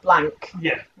Fall, blank.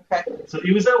 Yeah. Okay. So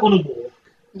he was out on a walk.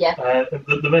 Yeah. And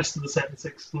the rest of the sentence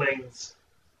explains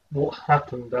what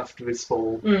happened after his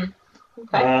fall.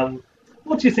 Okay.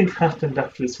 What do you think happened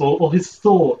after his fall, or his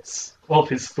thoughts of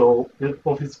his fall?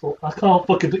 I can't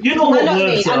fucking. You know what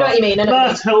words are. I know what you mean.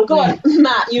 Matt, help go me. on,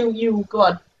 Matt. You go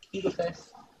on. You go first.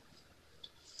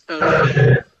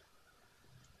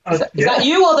 Is that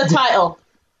you or the title?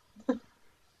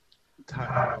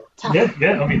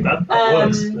 Yeah. I mean that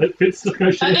works. It fits the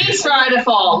question. An Easter I had a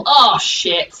fall. Oh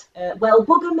shit. Well,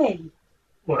 bugger me.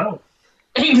 Wow.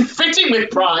 Fitting with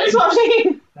pride. That's what I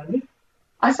mean.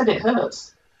 I said it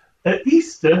hurts. At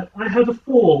Easter, I had a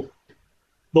fall.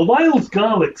 The wild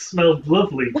garlic smelled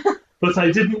lovely, but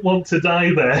I didn't want to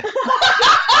die there.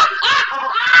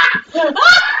 The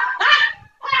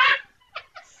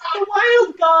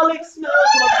wild garlic smelled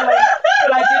lovely,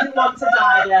 but I didn't want to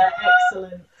die there.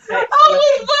 Excellent.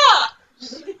 Oh, with that,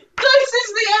 this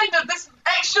is the end of this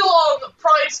extra long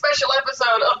Pride special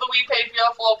episode of the We Pay For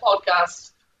Your Floor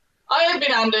podcast. I have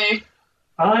been Andy.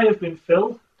 I have been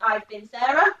Phil. I've been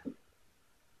Sarah.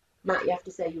 Matt, you have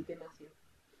to say you've been Matthew.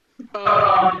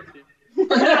 Oh,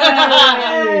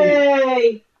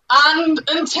 Yay!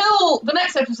 until the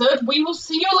next episode, we will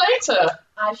see you later.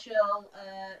 I shall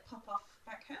pop off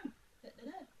back home at the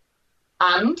day.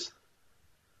 And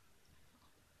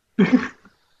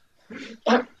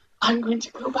I'm going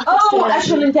to go back Oh, upstairs. I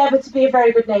shall endeavour to be a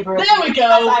very good neighbour. There we go.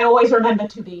 As I always remember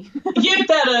to be. You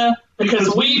better,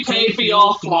 because we paid for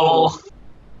your floor.